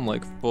hawk going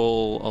like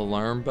full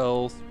alarm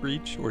bell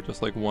screech or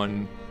just like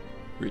one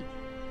screech?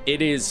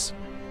 It is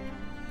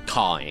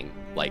cawing,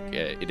 like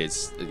it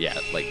is,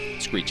 like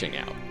screeching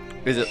out.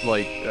 Is it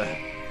like?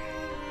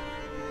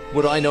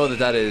 Would I know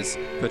that is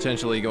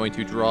potentially going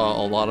to draw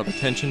a lot of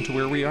attention to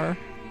where we are?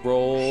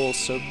 Roll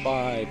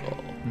survival.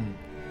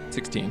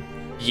 16.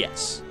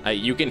 Yes,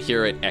 you can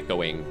hear it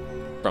echoing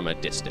from a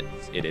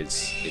distance. It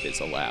is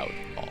a loud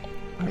call.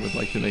 I would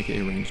like to make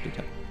a ranged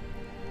attack.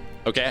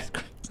 Okay.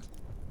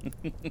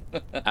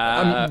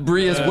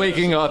 Bria's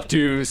waking up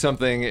to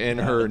something in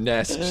her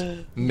nest,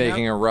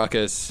 making a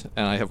ruckus,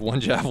 and I have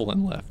one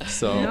javelin left.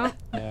 So,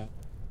 yeah.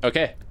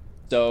 Okay.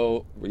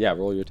 So,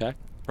 roll your attack.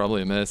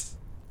 Probably a miss.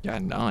 Yeah,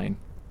 9.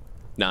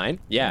 9?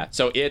 Yeah.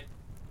 So it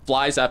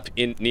flies up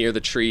in near the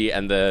tree,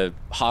 and the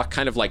hawk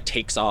kind of like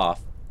takes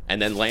off,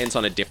 and then lands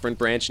on a different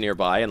branch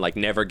nearby, and like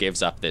never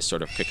gives up this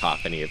sort of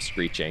cacophony of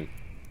screeching.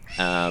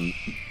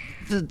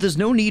 There's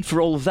no need for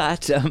all of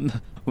that.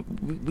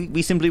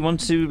 We simply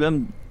want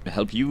to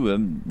help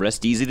you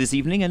rest easy this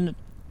evening,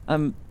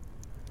 and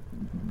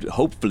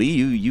hopefully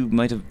you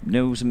might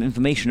know some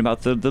information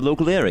about the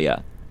local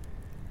area.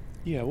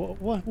 Yeah,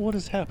 what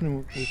is happening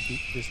with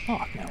this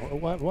hawk now?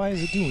 Why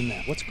is it doing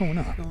that? What's going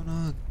on? What's going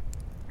on?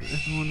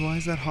 Everyone, why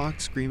is that hawk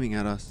screaming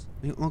at us?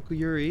 Hey, Uncle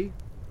Yuri,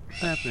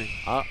 what's happening?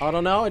 I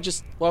don't know. I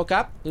just woke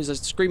up. There's a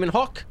screaming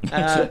hawk.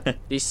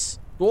 This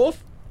dwarf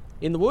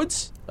in the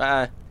woods.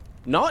 Not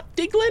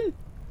Diglin?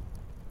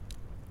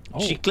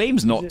 She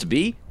claims not to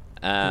be.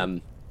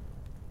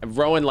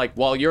 Rowan, like,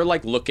 while you're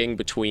like looking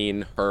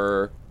between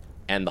her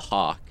and the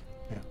hawk,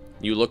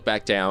 you look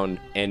back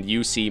down and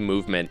you see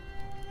movement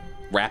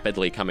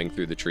rapidly coming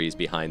through the trees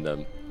behind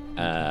them.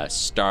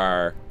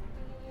 Star,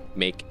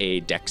 make a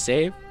dex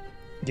save.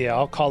 Yeah,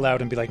 I'll call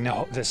out and be like,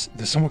 "No, there's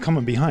someone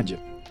coming behind you."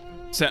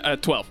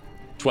 12.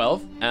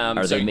 12.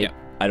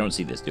 I don't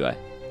see this, do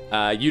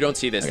I? You don't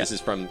see this.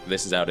 Okay.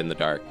 This is out in the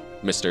dark.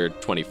 Mr.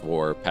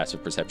 24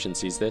 passive perception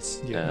sees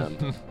this. Yeah.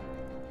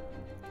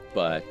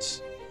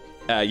 But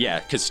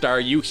because Star,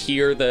 you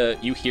hear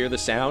the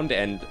sound,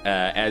 and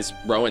as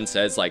Rowan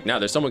says, like, "No,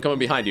 there's someone coming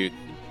behind you,"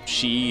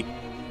 she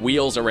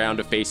wheels around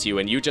to face you,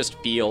 and you just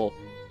feel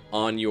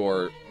on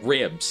your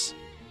ribs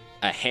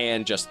a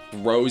hand just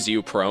throws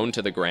you prone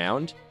to the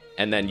ground,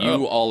 and then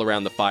you all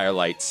around the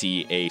firelight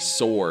see a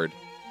sword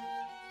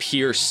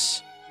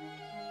pierce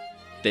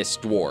this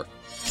dwarf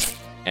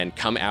and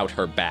come out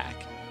her back.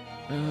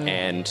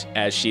 And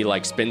as she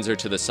like spins her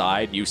to the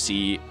side, you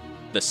see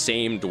the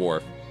same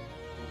dwarf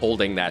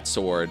holding that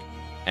sword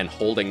and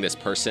holding this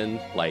person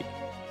like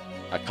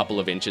a couple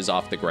of inches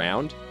off the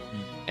ground.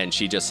 And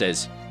she just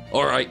says,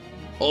 "All right,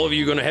 all of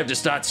you are going to have to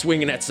start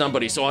swinging at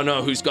somebody so I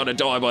know who's going to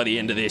die by the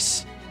end of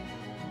this."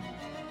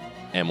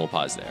 And we'll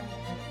pause there.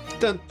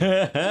 Done.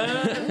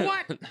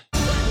 What?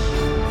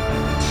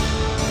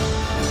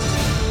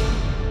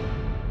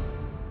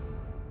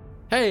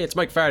 Hey, it's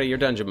Mike Faraday, your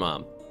Dungeon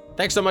Mom.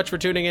 Thanks so much for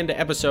tuning in to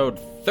episode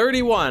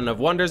 31 of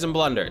Wonders and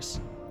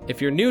Blunders.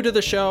 If you're new to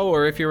the show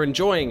or if you're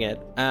enjoying it,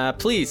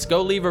 please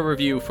go leave a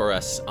review for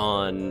us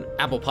on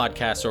Apple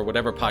Podcasts or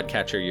whatever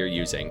podcatcher you're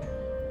using.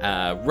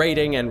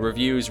 Rating and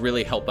reviews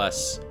really help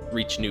us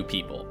reach new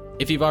people.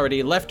 If you've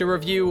already left a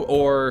review,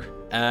 or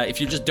if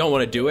you just don't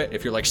want to do it,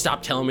 if you're like,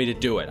 "Stop telling me to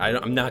do it,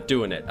 I'm not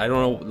doing it. I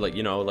don't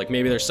know, like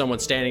maybe there's someone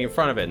standing in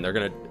front of it and they're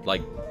gonna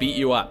like beat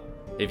you up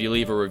if you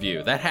leave a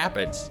review. That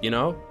happens,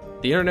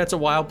 The internet's a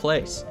wild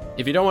place.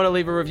 If you don't want to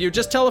leave a review,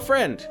 just tell a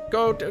friend.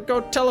 Go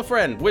tell a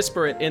friend.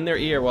 Whisper it in their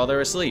ear while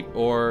they're asleep,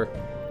 or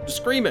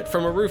scream it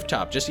from a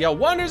rooftop. Just yell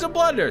 "Wonders and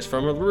Blunders"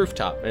 from a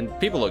rooftop, and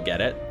people will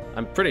get it.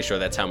 I'm pretty sure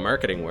that's how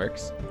marketing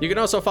works. You can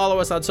also follow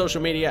us on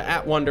social media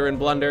at Wonder and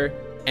Blunder,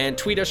 and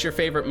tweet us your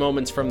favorite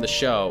moments from the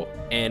show,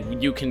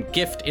 and you can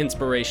gift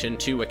inspiration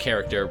to a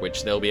character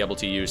which they'll be able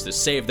to use to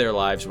save their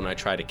lives when I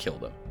try to kill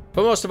them.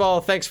 But most of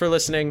all, thanks for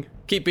listening.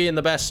 Keep being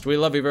the best. We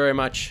love you very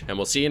much, and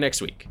we'll see you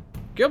next week.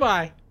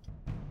 Goodbye.